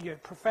might, your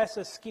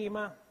professor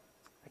schema,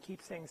 I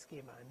keep saying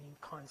schema, I mean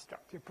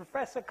construct. Your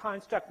professor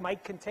construct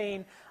might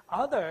contain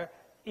other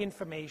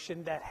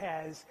information that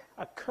has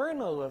a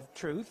kernel of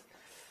truth,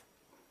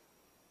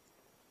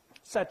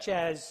 such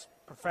as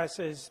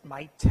professors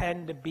might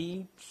tend to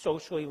be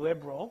socially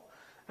liberal,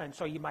 and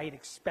so you might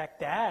expect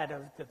that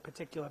of the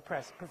particular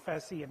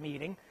professor you're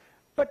meeting,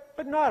 but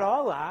not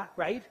all are,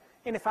 right?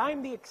 And if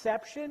I'm the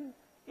exception,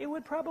 it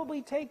would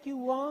probably take you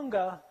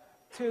longer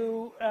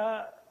to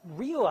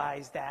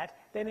realize that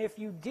than if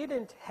you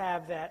didn't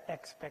have that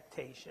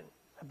expectation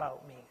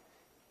about me.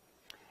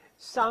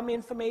 Some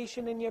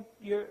information in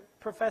your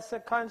professor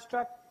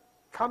construct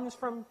comes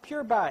from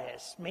pure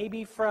bias,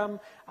 maybe from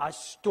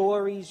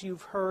stories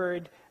you've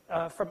heard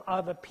from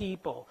other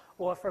people,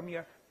 or from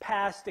your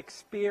past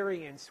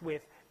experience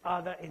with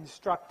other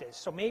instructors.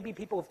 So maybe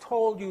people have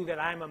told you that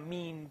I'm a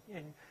mean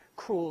and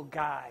cruel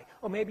guy,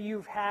 or maybe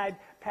you've had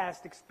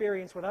past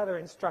experience with other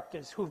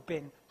instructors who've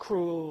been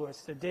cruel or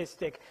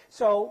sadistic.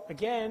 So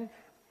again,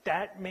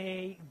 that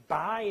may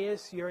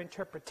bias your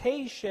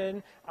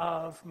interpretation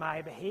of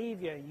my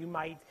behavior. You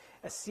might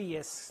see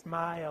a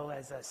smile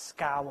as a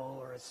scowl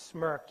or a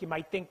smirk. You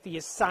might think the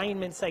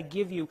assignments I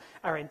give you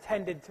are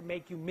intended to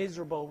make you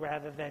miserable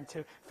rather than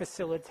to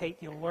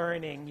facilitate your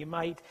learning. You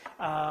might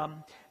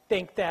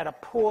think that a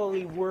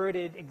poorly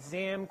worded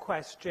exam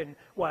question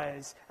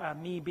was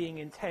me being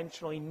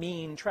intentionally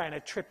mean, trying to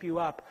trip you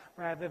up,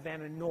 rather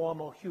than a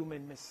normal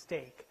human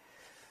mistake.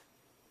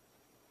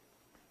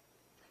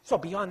 So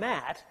beyond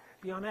that,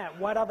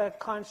 what other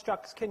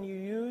constructs can you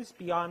use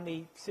beyond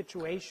the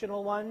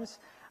situational ones?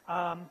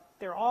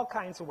 There are all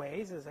kinds of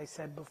ways, as I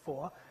said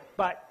before,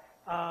 but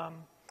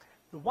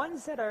the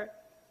ones that are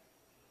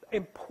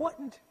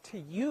important to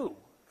you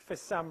for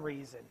some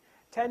reason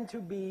tend to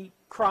be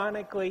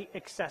chronically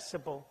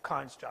accessible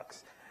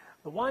constructs.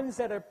 The ones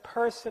that are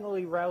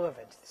personally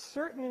relevant,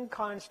 certain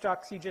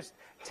constructs you just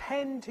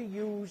tend to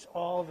use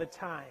all the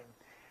time.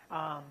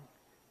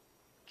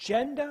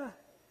 Gender,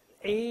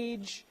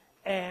 age,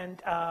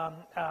 and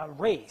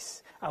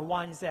race are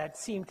ones that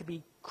seem to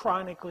be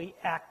chronically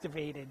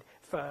activated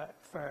for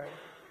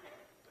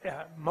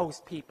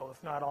most people,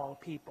 if not all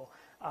people.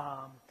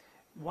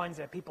 Ones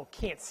that people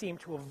can't seem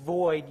to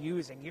avoid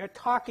using. You're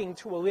talking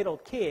to a little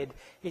kid,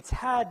 it's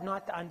hard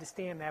not to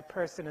understand that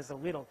person as a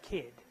little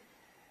kid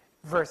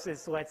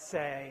versus, let's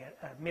say,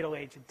 a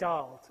middle-aged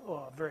adult,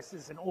 or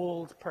versus an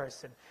old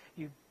person.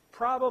 You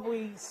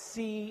probably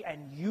see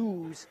and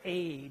use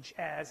age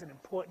as an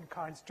important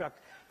construct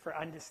for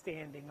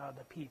understanding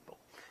other people.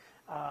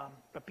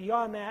 But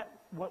beyond that,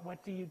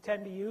 what do you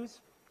tend to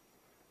use?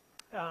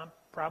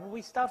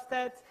 Probably stuff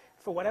that,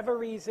 for whatever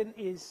reason,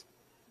 is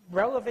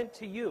relevant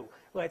to you.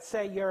 Let's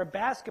say you're a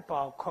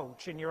basketball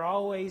coach and you're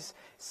always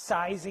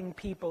sizing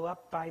people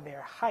up by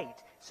their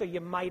height, so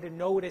you might have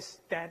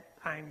noticed that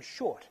I'm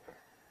short.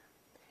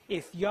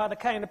 If you're the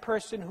kind of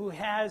person who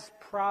has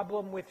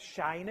problem with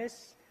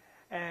shyness,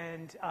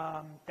 and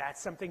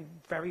that's something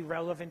very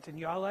relevant in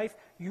your life,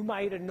 you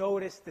might have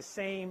noticed the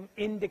same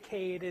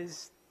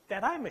indicators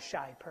that I'm a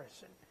shy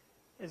person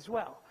as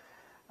well.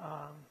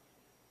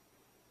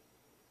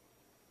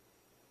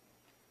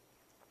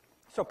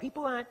 So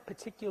people aren't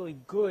particularly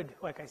good,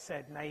 like I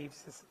said, naive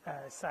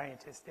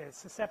scientists. They're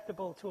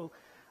susceptible to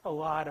a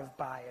lot of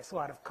bias, a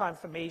lot of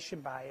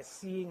confirmation bias,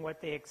 seeing what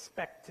they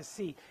expect to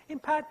see, in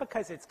part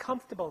because it's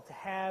comfortable to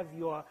have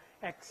your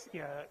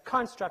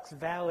constructs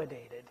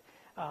validated.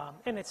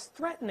 And it's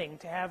threatening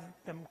to have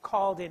them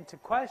called into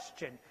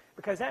question,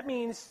 because that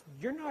means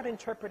you're not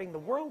interpreting the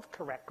world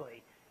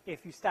correctly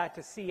if you start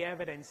to see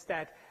evidence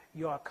that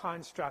your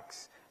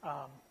constructs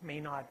may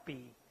not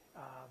be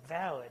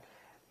valid.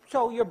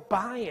 So you're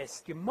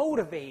biased, you're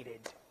motivated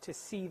to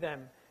see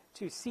them,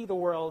 to see the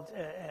world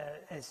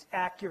as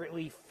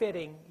accurately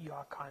fitting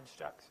your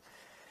constructs.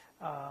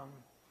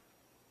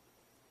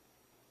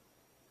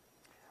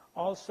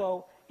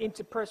 Also,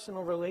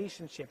 interpersonal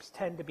relationships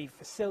tend to be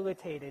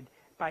facilitated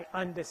by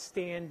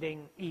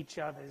understanding each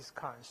other's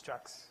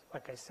constructs,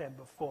 like I said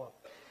before.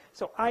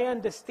 So I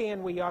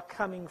understand where you're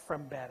coming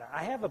from better.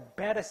 I have a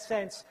better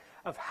sense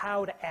of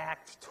how to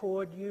act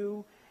toward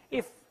you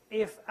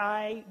if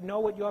I know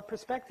what your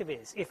perspective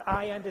is. If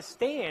I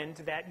understand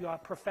that your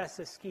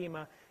professor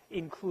schema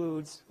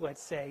includes,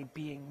 let's say,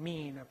 being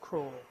mean or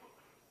cruel.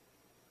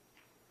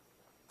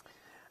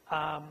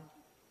 I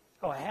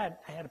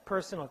had a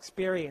personal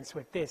experience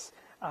with this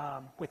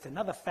with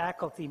another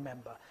faculty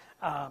member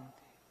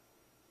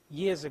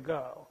years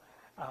ago,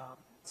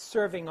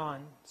 serving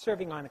on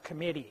a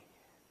committee.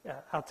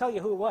 I'll tell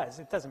you who it was.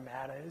 It doesn't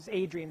matter. It was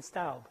Adrian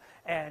Staub.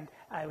 And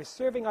I was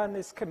serving on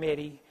this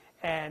committee,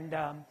 and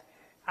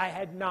I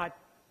had not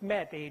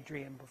met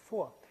Adrian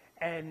before.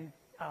 And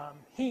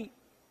he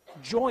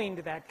joined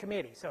that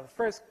committee. So the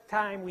first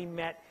time we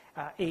met,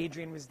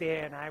 Adrian was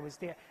there and I was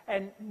there.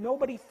 And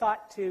nobody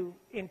thought to,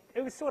 it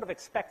was sort of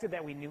expected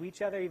that we knew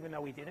each other, even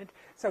though we didn't.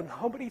 So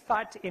nobody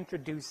thought to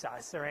introduce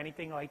us or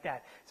anything like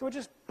that. So we're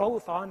just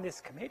both on this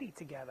committee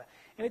together.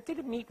 And it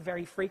didn't meet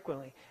very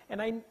frequently.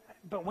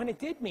 But when it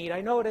did meet,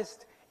 I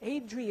noticed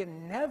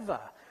Adrian never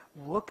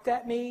looked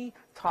at me,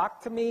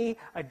 talked to me,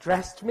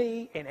 addressed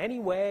me in any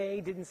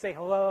way, didn't say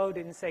hello,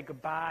 didn't say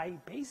goodbye,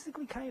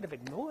 basically kind of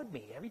ignored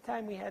me every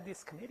time we had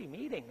this committee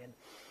meeting. And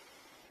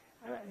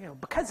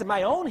because of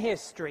my own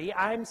history,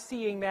 I'm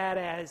seeing that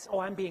as, oh,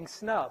 I'm being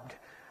snubbed.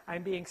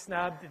 I'm being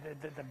snubbed.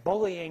 The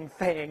bullying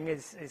thing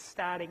is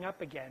starting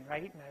up again,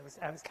 right? And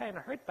I was kind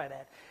of hurt by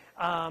that.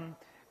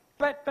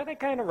 But I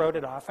kind of wrote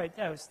it off.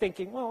 I was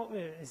thinking, well,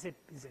 is it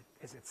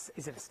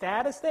a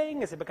status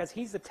thing? Is it because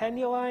he's the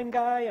tenure line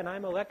guy and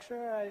I'm a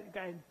lecturer?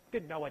 I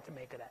didn't know what to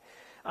make of that.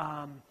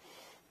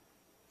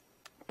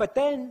 But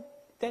then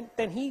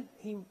he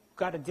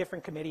got a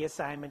different committee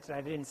assignment, and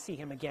I didn't see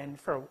him again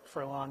for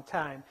a long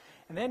time.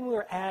 And then we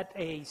were at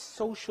a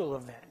social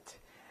event.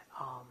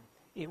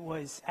 It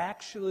was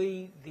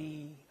actually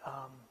the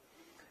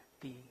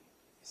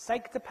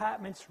psych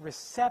department's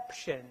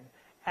reception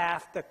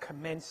after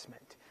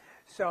commencement.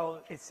 So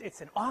it's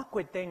an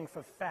awkward thing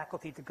for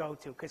faculty to go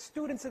to because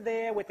students are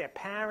there with their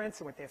parents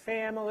and with their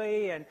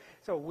family, and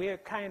so we're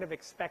kind of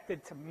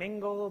expected to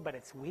mingle, but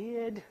it's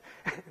weird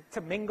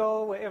to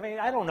mingle. I mean,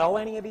 I don't know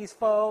any of these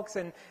folks,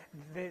 and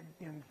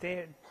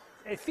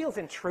it feels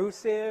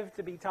intrusive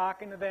to be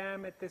talking to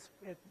them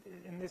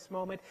in this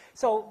moment.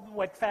 So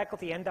what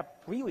faculty end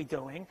up really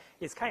doing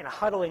is kind of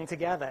huddling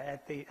together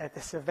at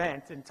this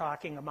event and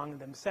talking among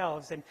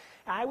themselves. And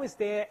I was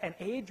there, and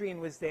Adrian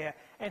was there,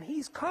 and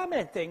he's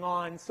commenting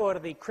on sort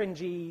of the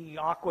cringy,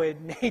 awkward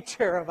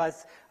nature of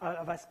us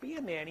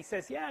being there. And he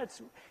says, yeah,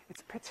 it's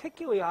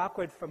particularly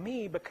awkward for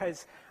me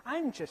because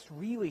I'm just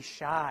really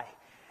shy.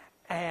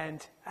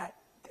 And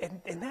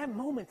in that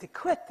moment, it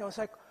clicked. I was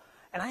like,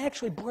 and I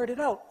actually blurted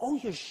out, oh,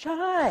 you're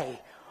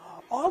shy.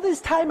 All this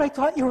time I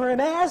thought you were an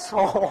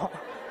asshole.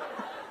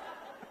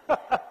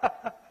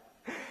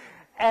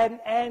 And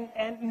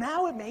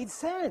now it made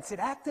sense. It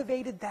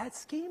activated that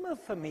schema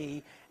for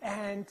me.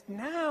 And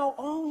now,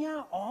 oh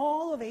yeah,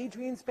 all of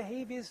Adrian's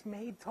behaviors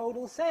made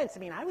total sense. I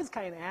mean, I was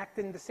kind of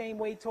acting the same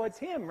way towards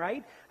him,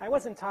 right? I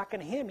wasn't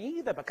talking to him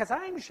either because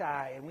I'm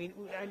shy, and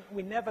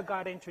we never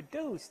got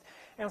introduced.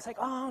 And I was like,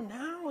 oh,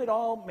 now it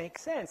all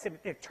makes sense.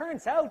 It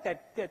turns out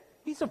that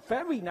he's a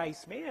very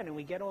nice man, and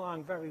we get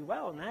along very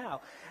well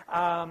now.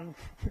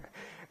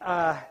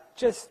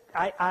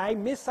 I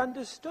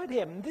misunderstood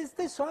him.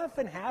 This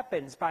often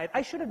happens.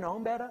 I should have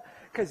known better,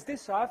 because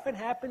this often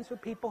happens with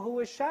people who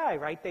are shy,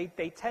 right?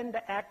 They tend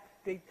to act.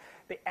 They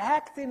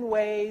act in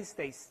ways.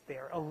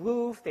 They're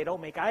aloof. They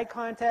don't make eye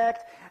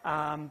contact.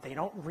 They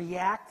don't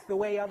react the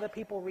way other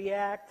people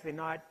react. They're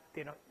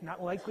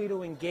not likely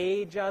to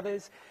engage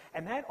others,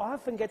 and that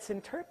often gets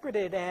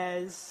interpreted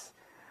as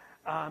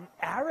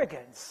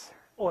arrogance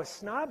or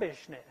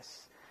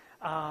snobbishness.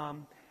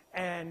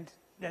 And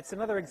that's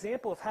another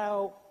example of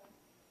how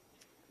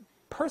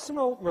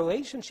personal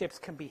relationships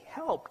can be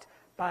helped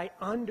by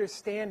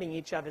understanding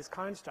each other's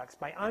constructs,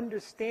 by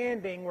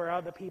understanding where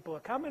other people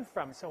are coming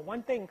from. So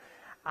one thing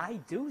I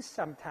do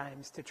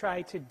sometimes to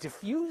try to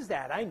diffuse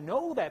that, I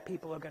know that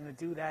people are going to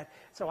do that,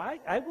 so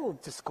I will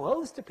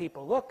disclose to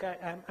people, look,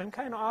 I'm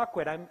kind of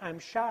awkward, I'm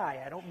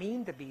shy, I don't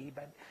mean to be,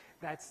 but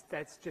that's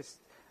just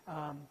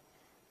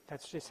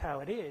how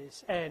it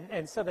is.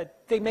 And so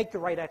that they make the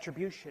right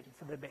attribution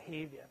for the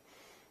behavior.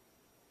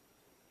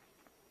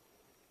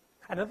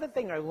 Another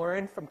thing I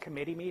learned from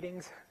committee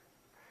meetings,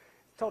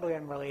 totally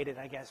unrelated,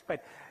 I guess,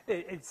 but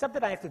it's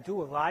something I have to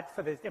do a lot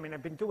for this. I mean,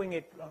 I've been doing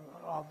it,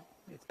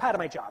 it's part of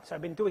my job, so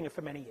I've been doing it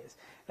for many years,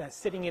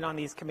 sitting in on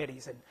these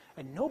committees,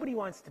 and nobody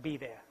wants to be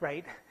there,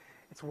 right?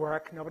 It's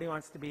work, nobody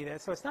wants to be there,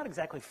 so it's not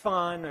exactly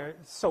fun or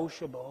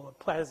sociable or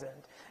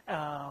pleasant.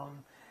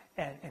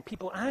 And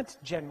people aren't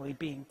generally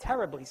being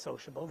terribly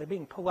sociable. They're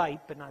being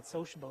polite, but not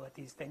sociable at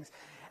these things.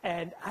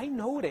 And I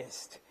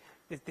noticed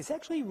that there's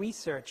actually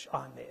research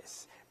on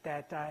this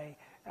that I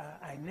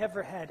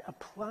never had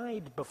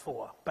applied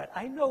before. But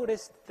I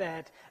noticed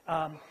that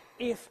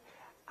if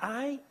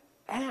I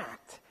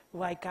act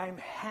like I'm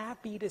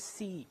happy to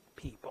see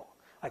people.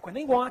 Like when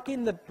they walk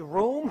in the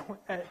room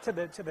to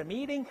the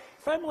meeting,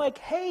 if I'm like,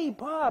 hey,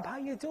 Bob, how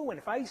you doing?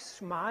 If I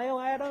smile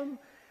at them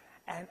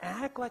and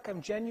act like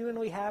I'm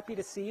genuinely happy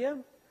to see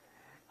them,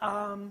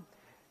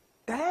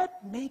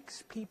 that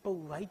makes people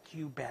like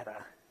you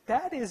better.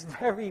 That is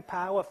very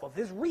powerful.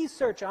 There's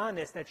research on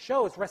this that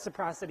shows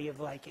reciprocity of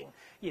liking.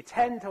 You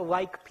tend to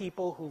like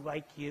people who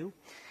like you.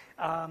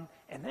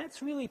 And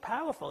that's really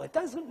powerful. It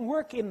doesn't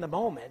work in the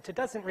moment. It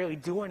doesn't really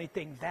do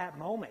anything that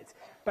moment.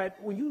 But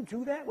when you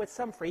do that with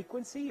some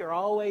frequency, you're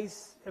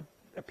always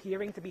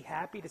appearing to be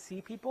happy to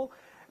see people.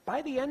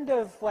 By the end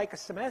of like a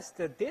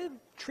semester, they're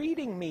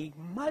treating me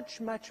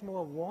much, much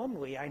more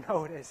warmly, I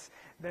notice,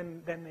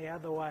 than they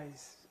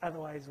otherwise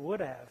would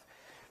have.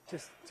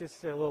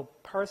 Just a little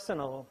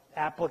personal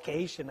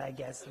application, I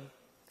guess.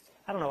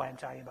 I don't know why I'm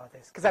talking about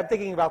this, because I'm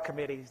thinking about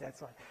committees,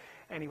 that's why.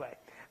 Anyway,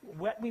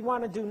 what we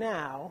want to do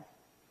now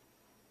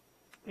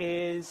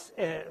is,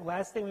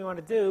 last thing we want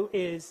to do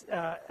is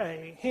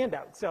a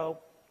handout. So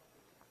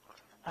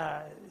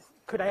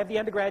could I have the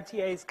undergrad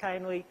TAs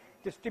kindly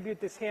distribute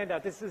this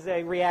handout? This is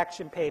a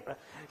reaction paper.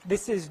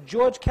 This is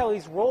George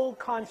Kelly's role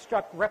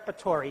construct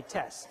repertory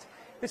test.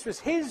 This was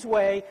his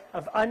way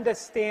of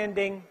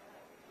understanding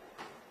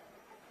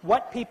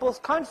what people's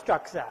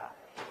constructs are.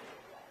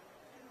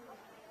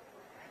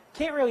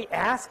 Can't really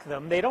ask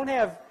them. They don't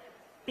have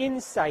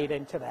insight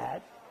into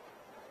that.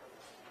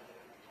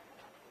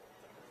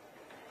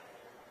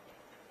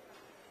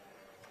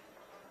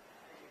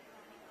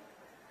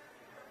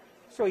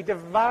 So he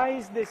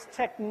devised this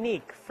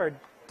technique for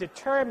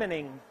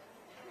determining.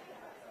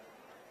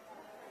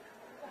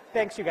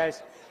 Thanks, you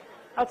guys.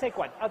 I'll take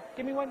one.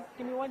 Give me one.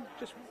 Give me one.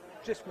 Just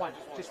one.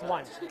 Just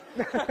one.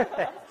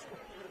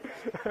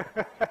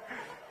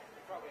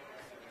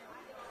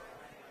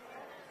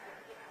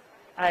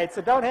 All right,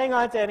 so don't hang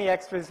on to any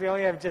extras. We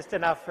only have just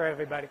enough for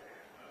everybody.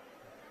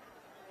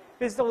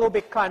 This is a little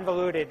bit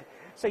convoluted.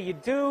 So you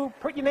do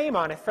put your name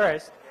on it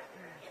first,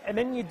 and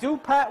then you do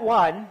part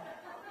one.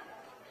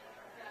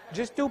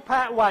 Just do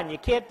part one. You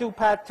can't do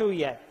part two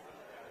yet.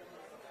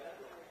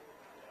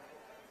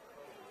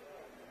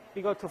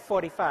 We go to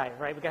 45,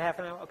 right? We got half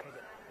an hour? Okay, good.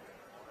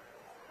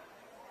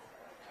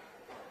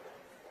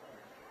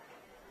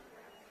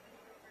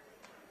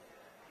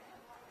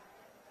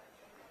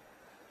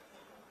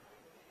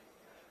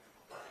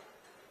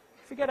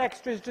 If you get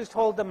extras, just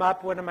hold them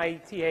up. One of my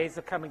TAs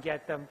will come and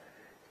get them.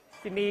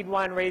 If you need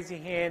one, raise your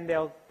hand.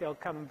 They'll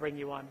come and bring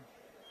you one.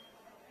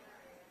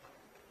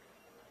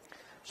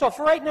 So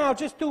for right now,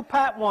 just do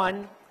part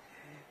one.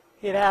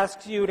 It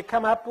asks you to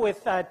come up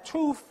with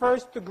 2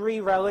 first-degree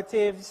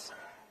relatives.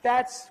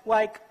 That's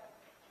like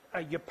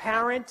your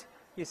parent,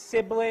 your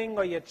sibling,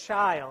 or your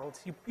child.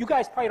 You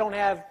guys probably don't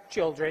have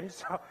children,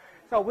 so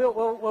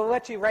we'll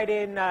let you write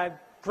in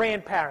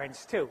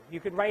grandparents, too. You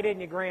could write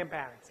in your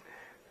grandparents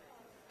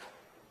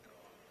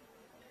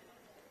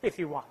if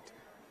you want.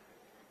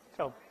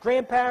 So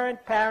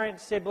grandparent, parent,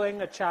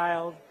 sibling, a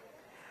child.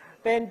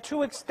 Then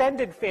 2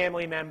 extended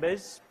family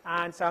members,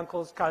 aunts,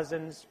 uncles,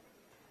 cousins.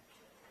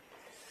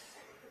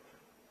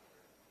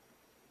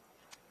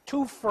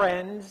 2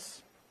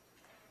 friends,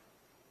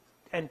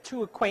 and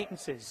 2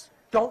 acquaintances.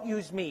 Don't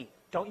use me.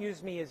 Don't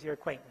use me as your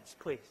acquaintance,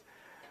 please.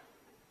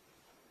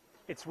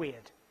 It's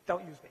weird.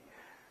 Don't use me.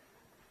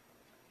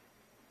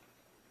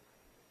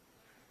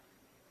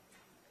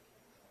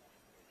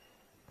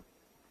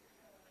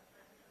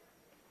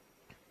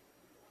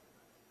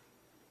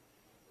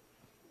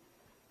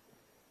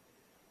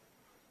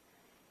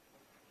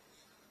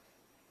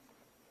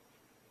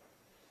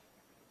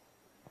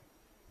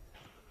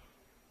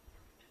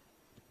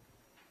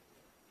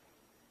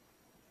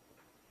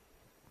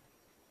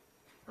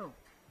 Oh,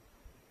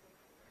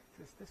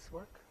 does this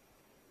work?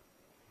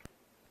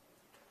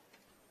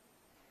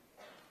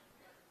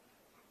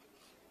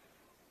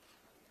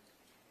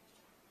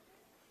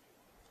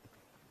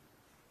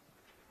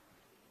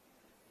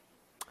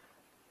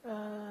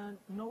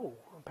 No,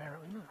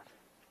 apparently not.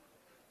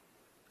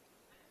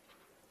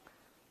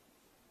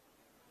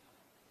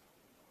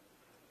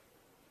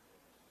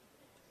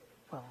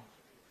 Well,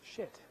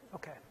 shit.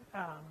 Okay.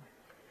 All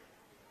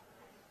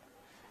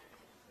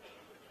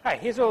right,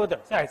 here's what we'll do.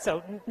 All right,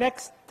 so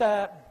next,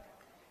 I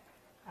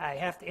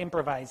have to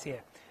improvise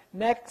here.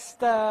 Next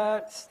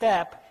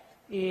step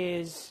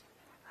is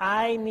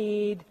I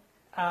need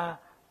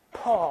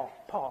Paul.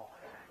 Paul,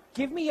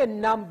 give me a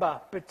number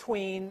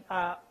between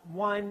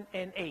 1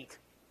 and 8.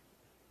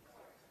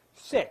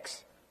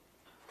 6.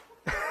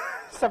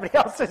 Somebody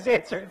else is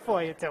answering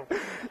for you, too.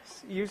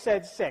 You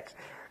said 6.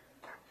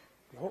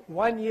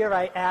 One year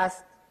I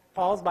asked,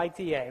 Paul's my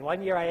TA.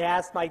 One year I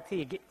asked my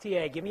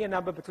TA, give me a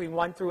number between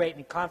 1 through 8, and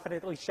he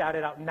confidently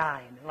shouted out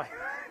 9. I'm like,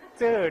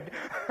 dude,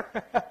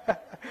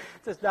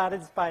 does not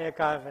inspire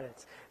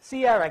confidence.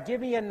 Sierra,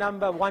 give me a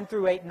number 1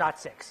 through 8, not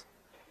 6.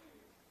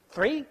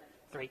 3?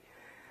 3.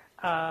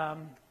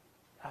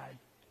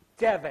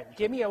 Devin,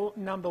 give me a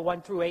number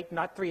 1 through 8,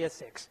 not 3 or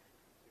 6.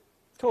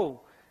 2. All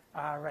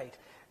right.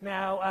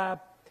 Now,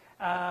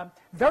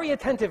 Very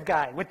attentive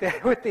guy with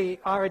the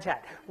orange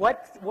hat.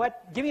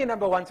 Give me a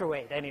number 1 through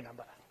 8, any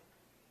number.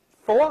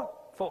 4?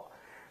 4.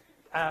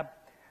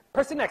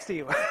 Person next to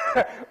you.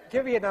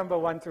 Give me a number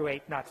 1 through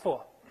 8, not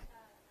 4.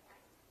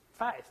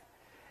 5.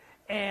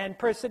 And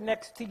person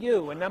next to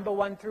you, a number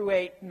 1 through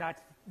 8,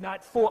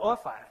 not 4 or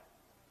 5.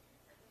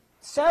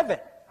 7.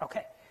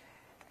 Okay.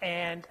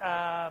 And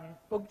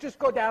we'll just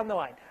go down the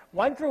line.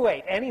 1 through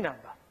 8, any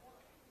number.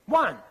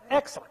 1.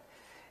 Excellent.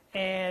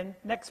 And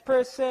next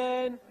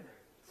person,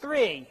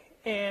 3.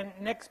 And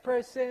next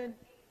person,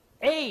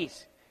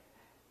 8.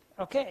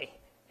 Okay.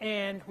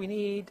 And we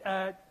need,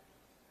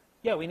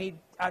 we need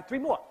 3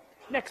 more.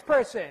 Next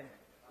person,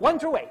 1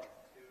 through 8.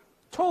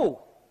 2.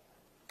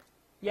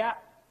 Yeah.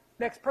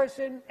 Next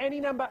person, any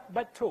number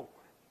but 2.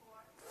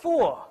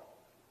 4.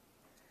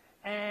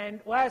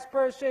 And last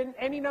person,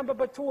 any number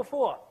but 2 or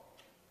 4.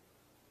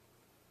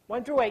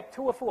 1 through 8,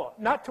 2 or 4.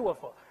 Not 2 or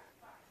 4.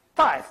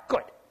 5.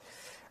 Good.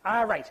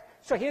 All right.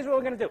 So here's what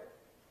we're going to do.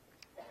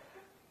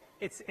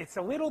 It's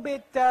a little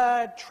bit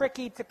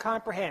tricky to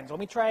comprehend. Let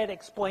me try to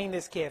explain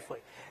this carefully.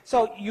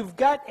 So you've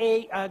got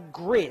a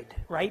grid,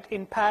 right,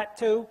 in part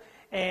 2,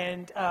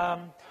 and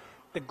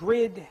the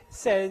grid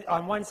says,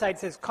 on one side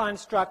says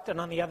construct, and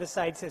on the other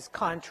side says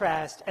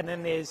contrast, and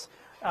then there's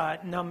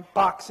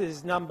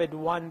boxes numbered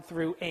 1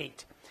 through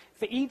 8.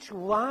 For each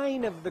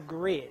line of the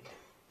grid,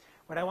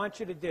 what I want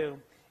you to do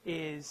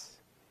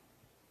is,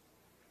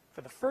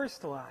 for the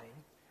first line,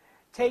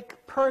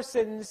 take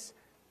persons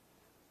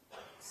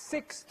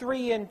 6,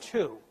 3, and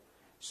 2.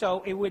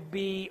 So it would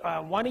be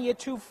one of your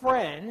 2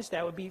 friends.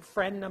 That would be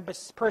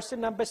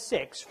person number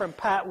 6 from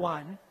part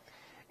 1.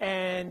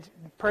 And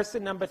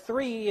person number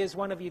 3 is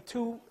one of your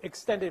 2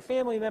 extended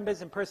family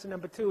members, and person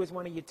number 2 is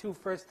one of your 2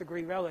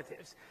 first-degree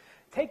relatives.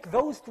 Take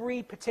those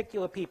 3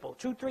 particular people,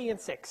 2, 3, and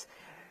 6.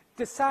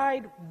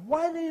 Decide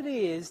what it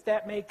is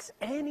that makes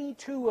any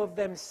 2 of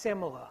them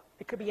similar.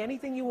 It could be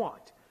anything you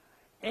want.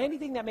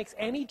 Anything that makes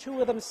any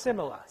 2 of them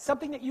similar.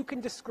 Something that you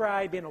can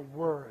describe in a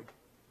word.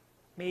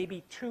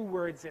 Maybe 2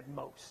 words at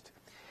most.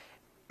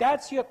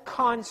 That's your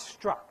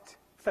construct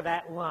for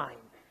that line,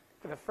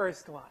 for the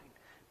first line.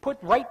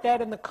 Write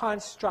that in the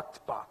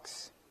construct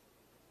box.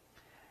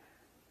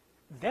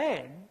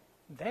 Then,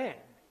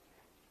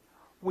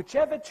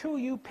 whichever 2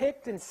 you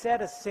picked and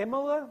said are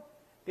similar,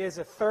 there's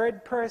a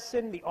third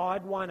person, the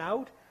odd one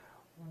out.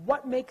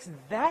 What makes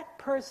that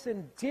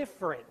person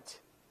different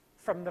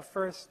from the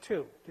first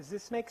 2? Does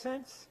this make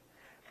sense?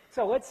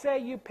 So let's say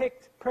you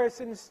picked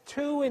persons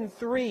 2 and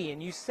 3,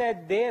 and you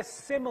said they're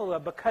similar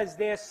because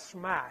they're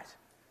smart.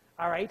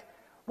 All right?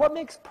 What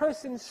makes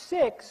person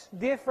 6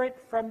 different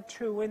from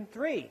 2 and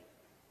 3?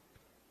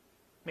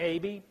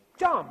 Maybe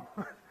dumb.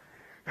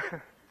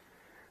 But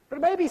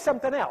it may be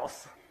something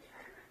else.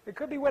 It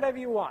could be whatever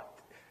you want.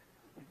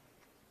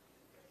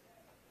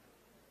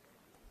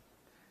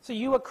 So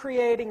you are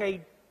creating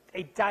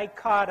a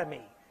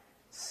dichotomy,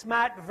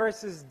 smart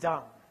versus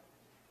dumb.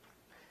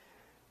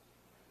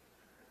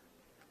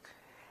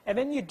 And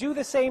then you do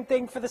the same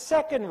thing for the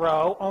second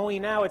row, only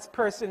now it's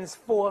persons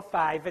 4,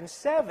 5, and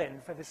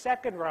 7. For the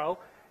second row,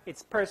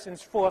 it's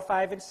persons 4,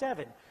 5, and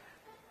 7.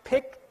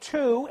 Pick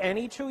 2,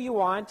 any 2 you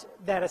want,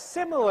 that are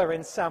similar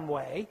in some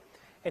way,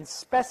 and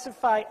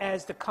specify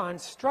as the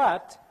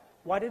construct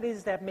what it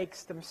is that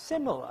makes them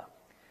similar.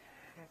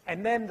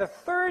 And then the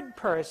third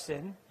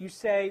person, you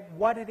say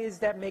what it is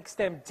that makes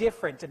them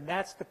different, and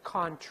that's the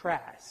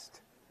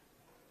contrast.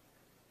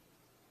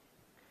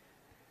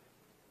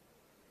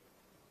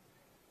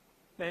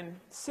 Then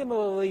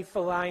similarly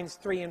for lines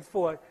 3 and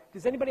 4.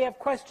 Does anybody have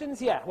questions?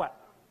 Yeah, what?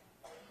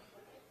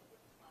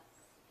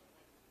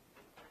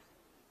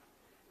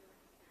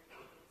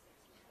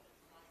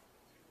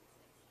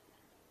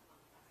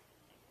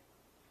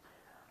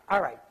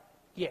 All right,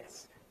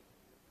 yes.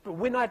 But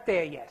we're not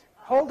there yet.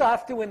 Hold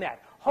off doing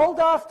that. Hold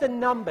off the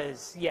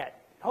numbers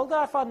yet. Hold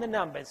off on the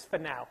numbers for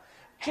now.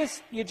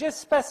 You're just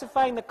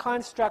specifying the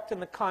construct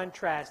and the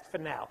contrast for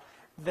now.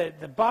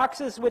 The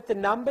boxes with the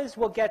numbers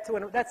we'll get to,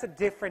 and that's a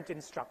different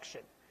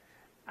instruction.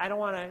 I don't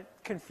want to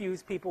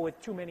confuse people with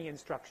too many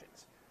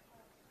instructions.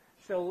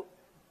 So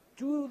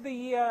do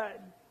the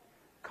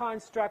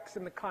constructs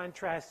and the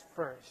contrast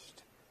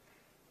first.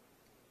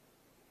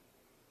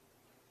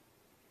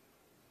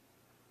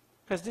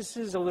 Because this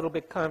is a little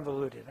bit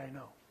convoluted, I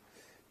know.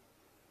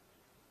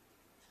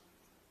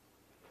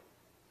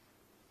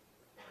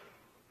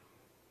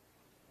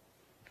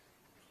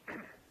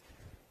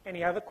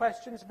 Any other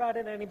questions about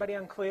it? Anybody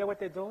unclear what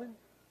they're doing?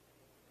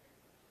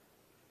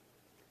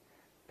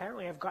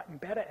 Apparently I've gotten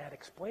better at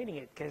explaining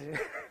it, because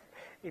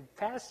in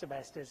past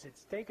semesters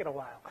it's taken a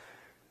while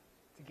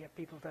to get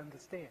people to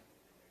understand.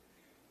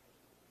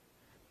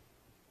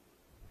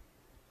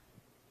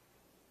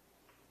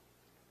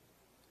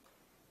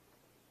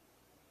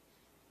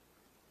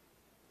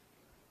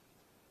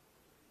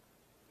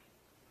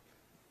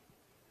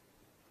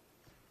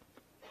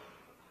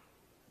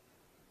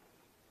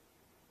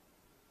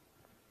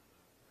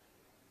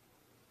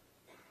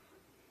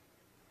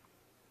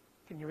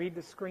 Can you read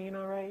the screen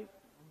all right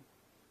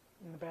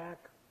in the back?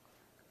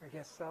 I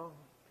guess so.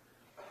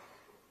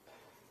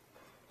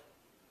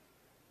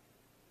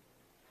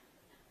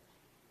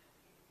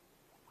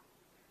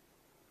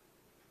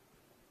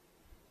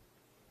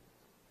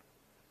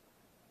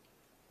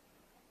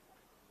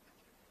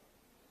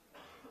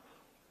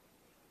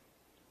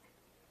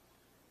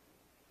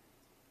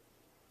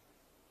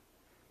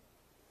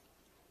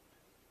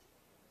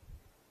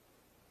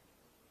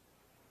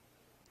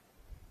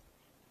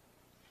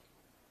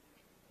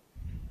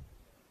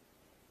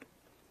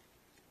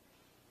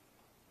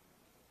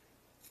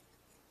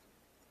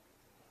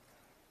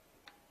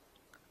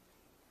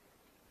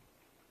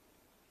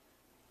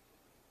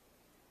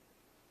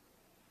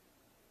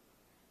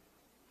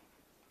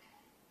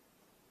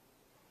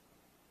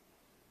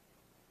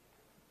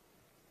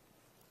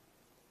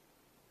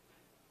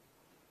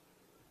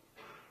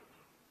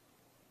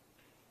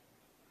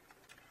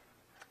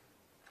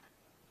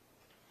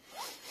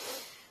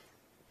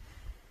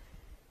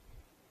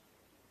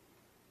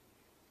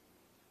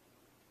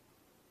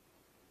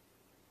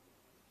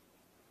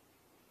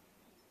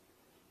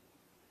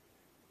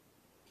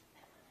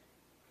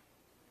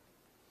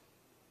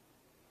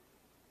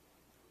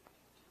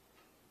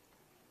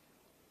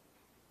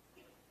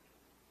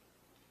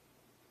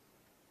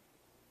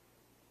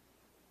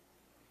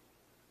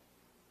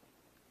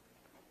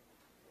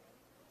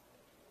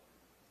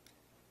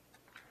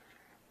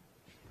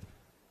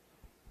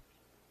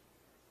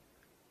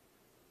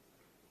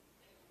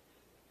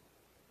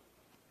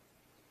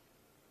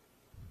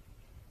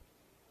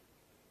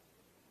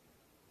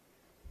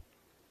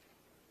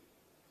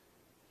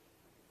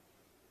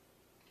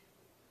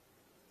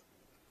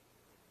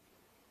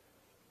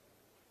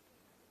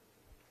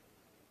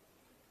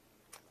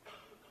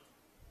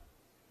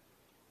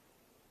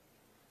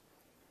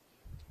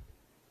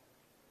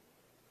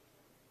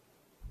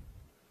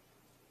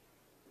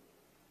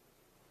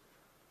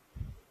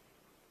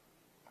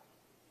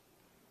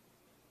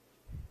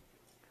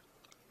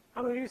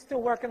 How many of you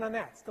still working on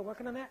that? Still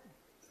working on that?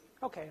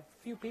 Okay,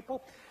 a few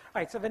people.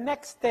 All right, so the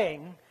next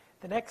thing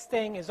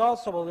is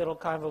also a little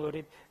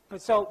convoluted.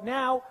 But so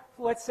now,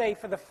 let's say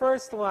for the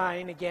first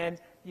line, again,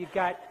 you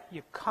got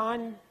your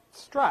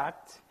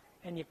construct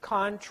and your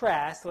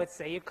contrast. Let's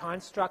say your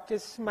construct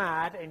is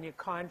smart and your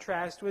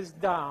contrast was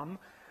dumb.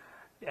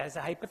 As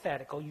a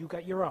hypothetical, you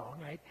got your own,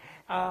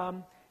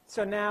 right?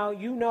 So now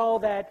you know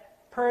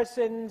that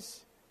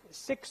persons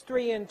 6,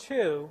 3, and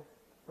 2,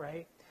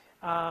 right?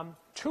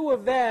 2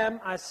 of them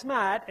are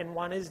smart and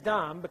 1 is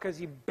dumb because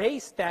you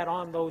based that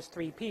on those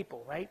 3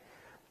 people, right?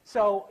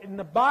 So in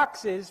the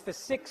boxes for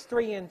 6,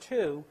 3, and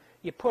 2,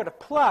 you put a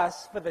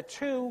plus for the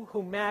 2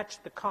 who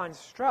match the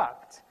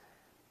construct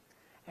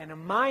and a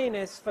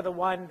minus for the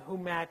one who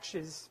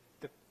matches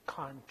the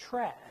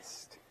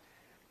contrast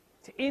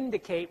to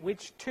indicate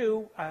which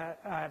 2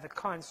 are the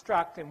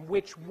construct and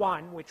which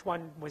one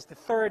was the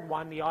third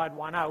one, the odd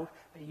one out,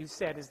 that you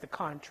said is the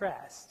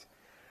contrast.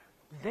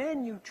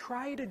 Then you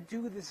try to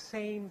do the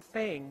same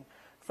thing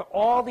for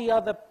all the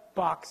other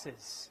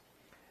boxes.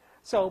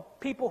 So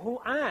people who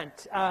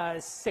aren't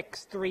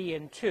 6, 3,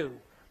 and 2,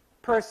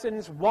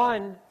 persons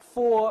 1,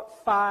 4,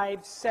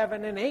 5,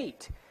 7, and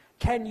 8,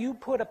 can you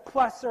put a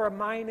plus or a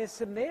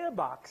minus in their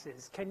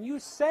boxes? Can you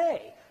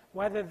say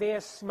whether they're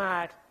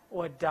smart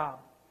or dumb?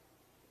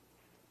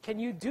 Can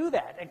you do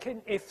that?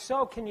 And if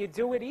so, can you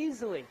do it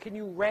easily? Can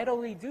you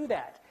readily do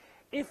that?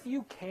 If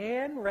you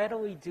can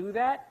readily do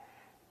that,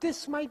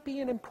 this might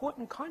be an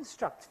important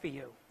construct for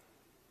you.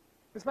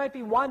 This might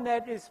be one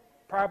that is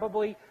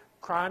probably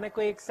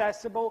chronically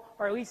accessible,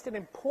 or at least an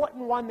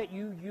important one that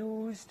you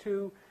use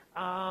to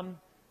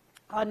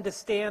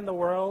understand the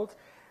world.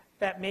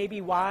 That may be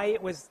why it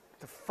was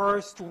the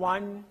first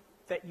one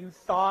that you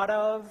thought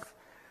of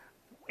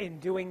in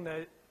doing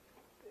the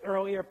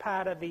earlier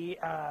part of the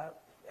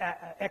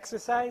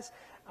exercise.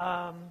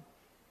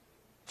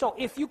 So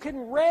if you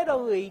can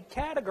readily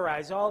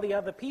categorize all the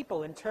other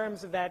people in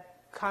terms of that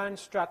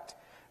construct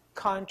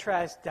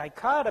contrast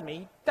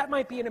dichotomy, that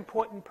might be an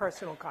important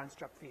personal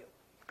construct for you.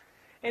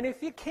 And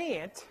if you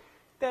can't,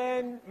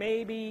 then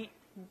maybe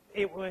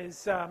it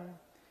was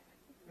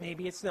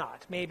maybe it's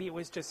not, maybe it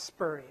was just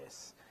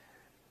spurious.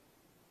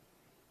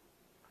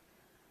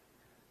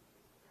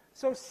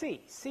 So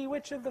see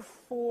which of the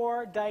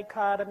 4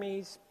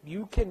 dichotomies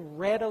you can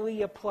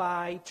readily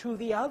apply to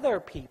the other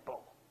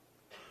people.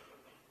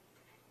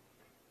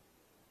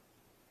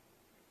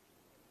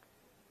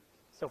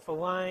 So for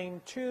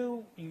line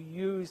 2, you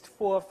used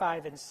 4,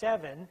 5, and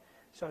 7.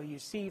 So you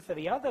see for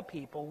the other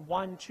people,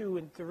 1, 2,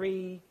 and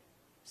 3,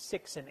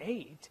 6, and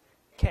 8,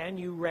 can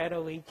you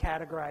readily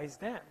categorize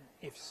them?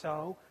 If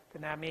so,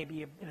 then that may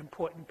be an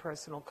important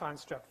personal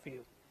construct for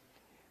you.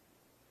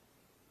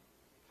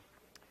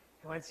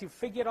 And once you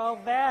figured all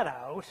that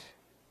out,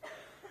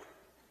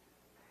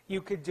 you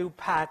could do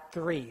part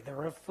 3, the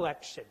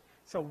reflection.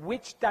 So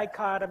which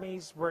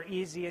dichotomies were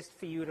easiest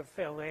for you to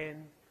fill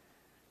in?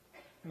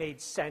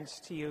 Made sense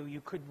to you, you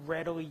could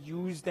readily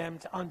use them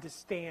to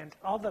understand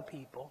other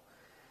people,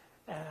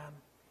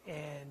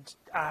 and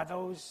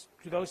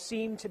do those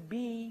seem to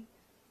be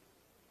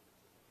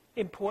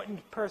important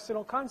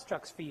personal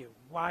constructs for you.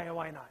 Why or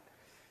why not?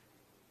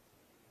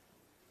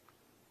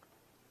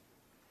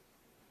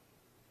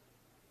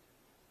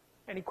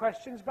 Any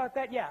questions about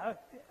that? Yeah,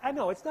 I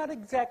know, it's not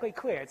exactly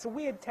clear. It's a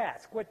weird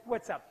task.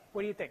 What's up?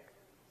 What do you think?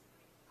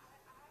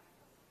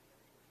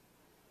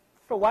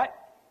 For what?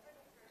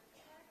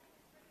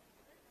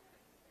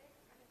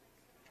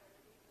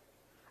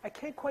 I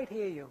can't quite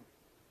hear you.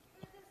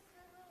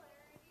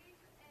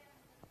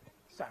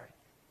 Sorry.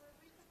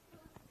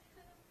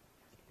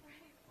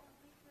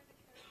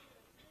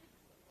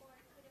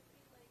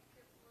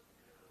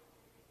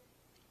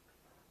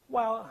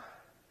 Well,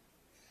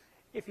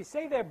 if you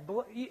say they're,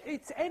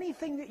 it's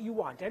anything that you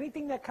want,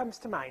 anything that comes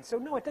to mind. So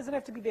no, it doesn't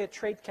have to be their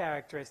trait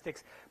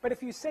characteristics. But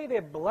if you say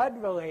they're blood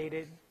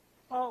related,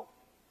 well,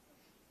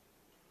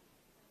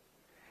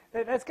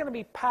 that's going to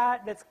be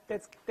part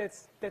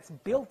that's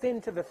built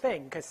into the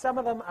thing, because some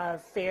of them are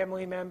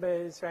family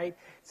members, right?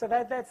 So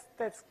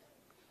that's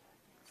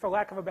for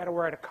lack of a better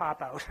word, a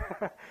cop out,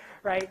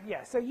 right?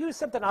 Yeah. So use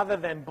something other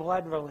than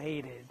blood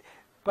related.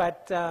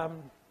 But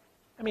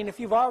I mean, if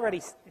you've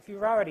already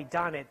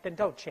done it, then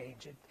don't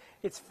change it.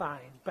 It's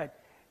fine, but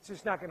it's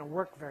just not going to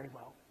work very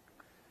well.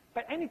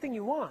 But anything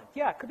you want,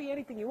 yeah, it could be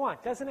anything you want.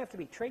 It doesn't have to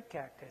be trait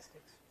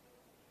characteristics.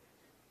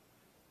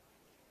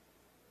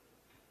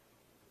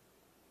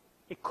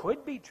 It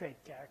could be trait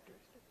characteristics.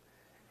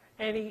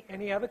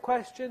 Any other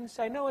questions?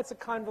 I know it's a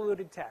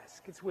convoluted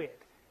task. It's weird.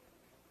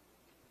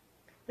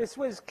 This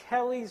was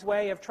Kelly's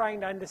way of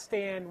trying to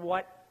understand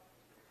what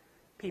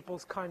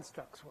people's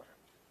constructs were.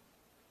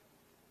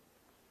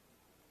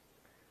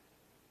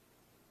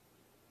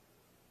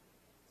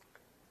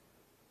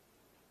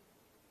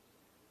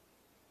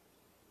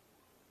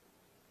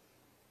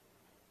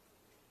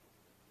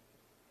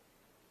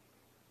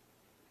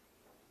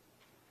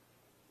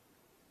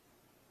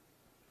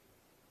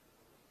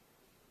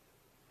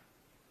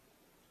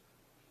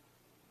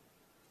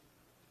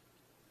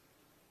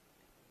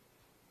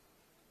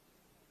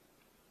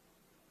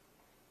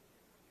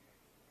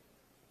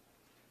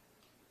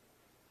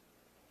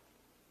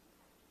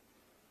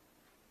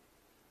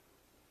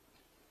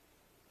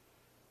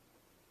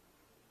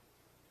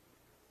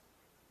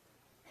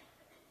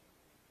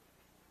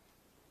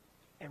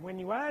 And when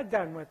you are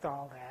done with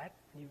all that,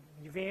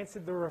 you've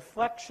answered the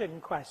reflection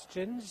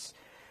questions,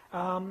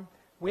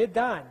 we're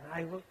done.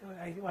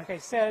 Like I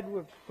said,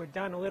 we're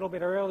done a little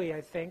bit early, I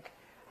think.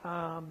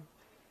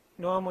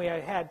 Normally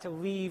I had to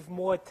leave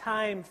more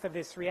time for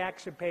this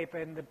reaction paper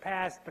in the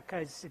past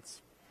because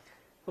it's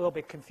a little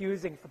bit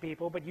confusing for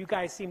people, but you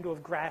guys seem to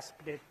have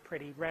grasped it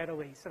pretty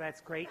readily, so that's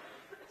great.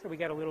 So we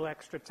got a little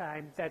extra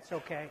time. That's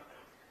okay.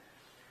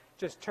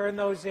 Just turn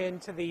those in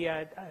to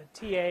the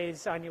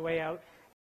TAs on your way out.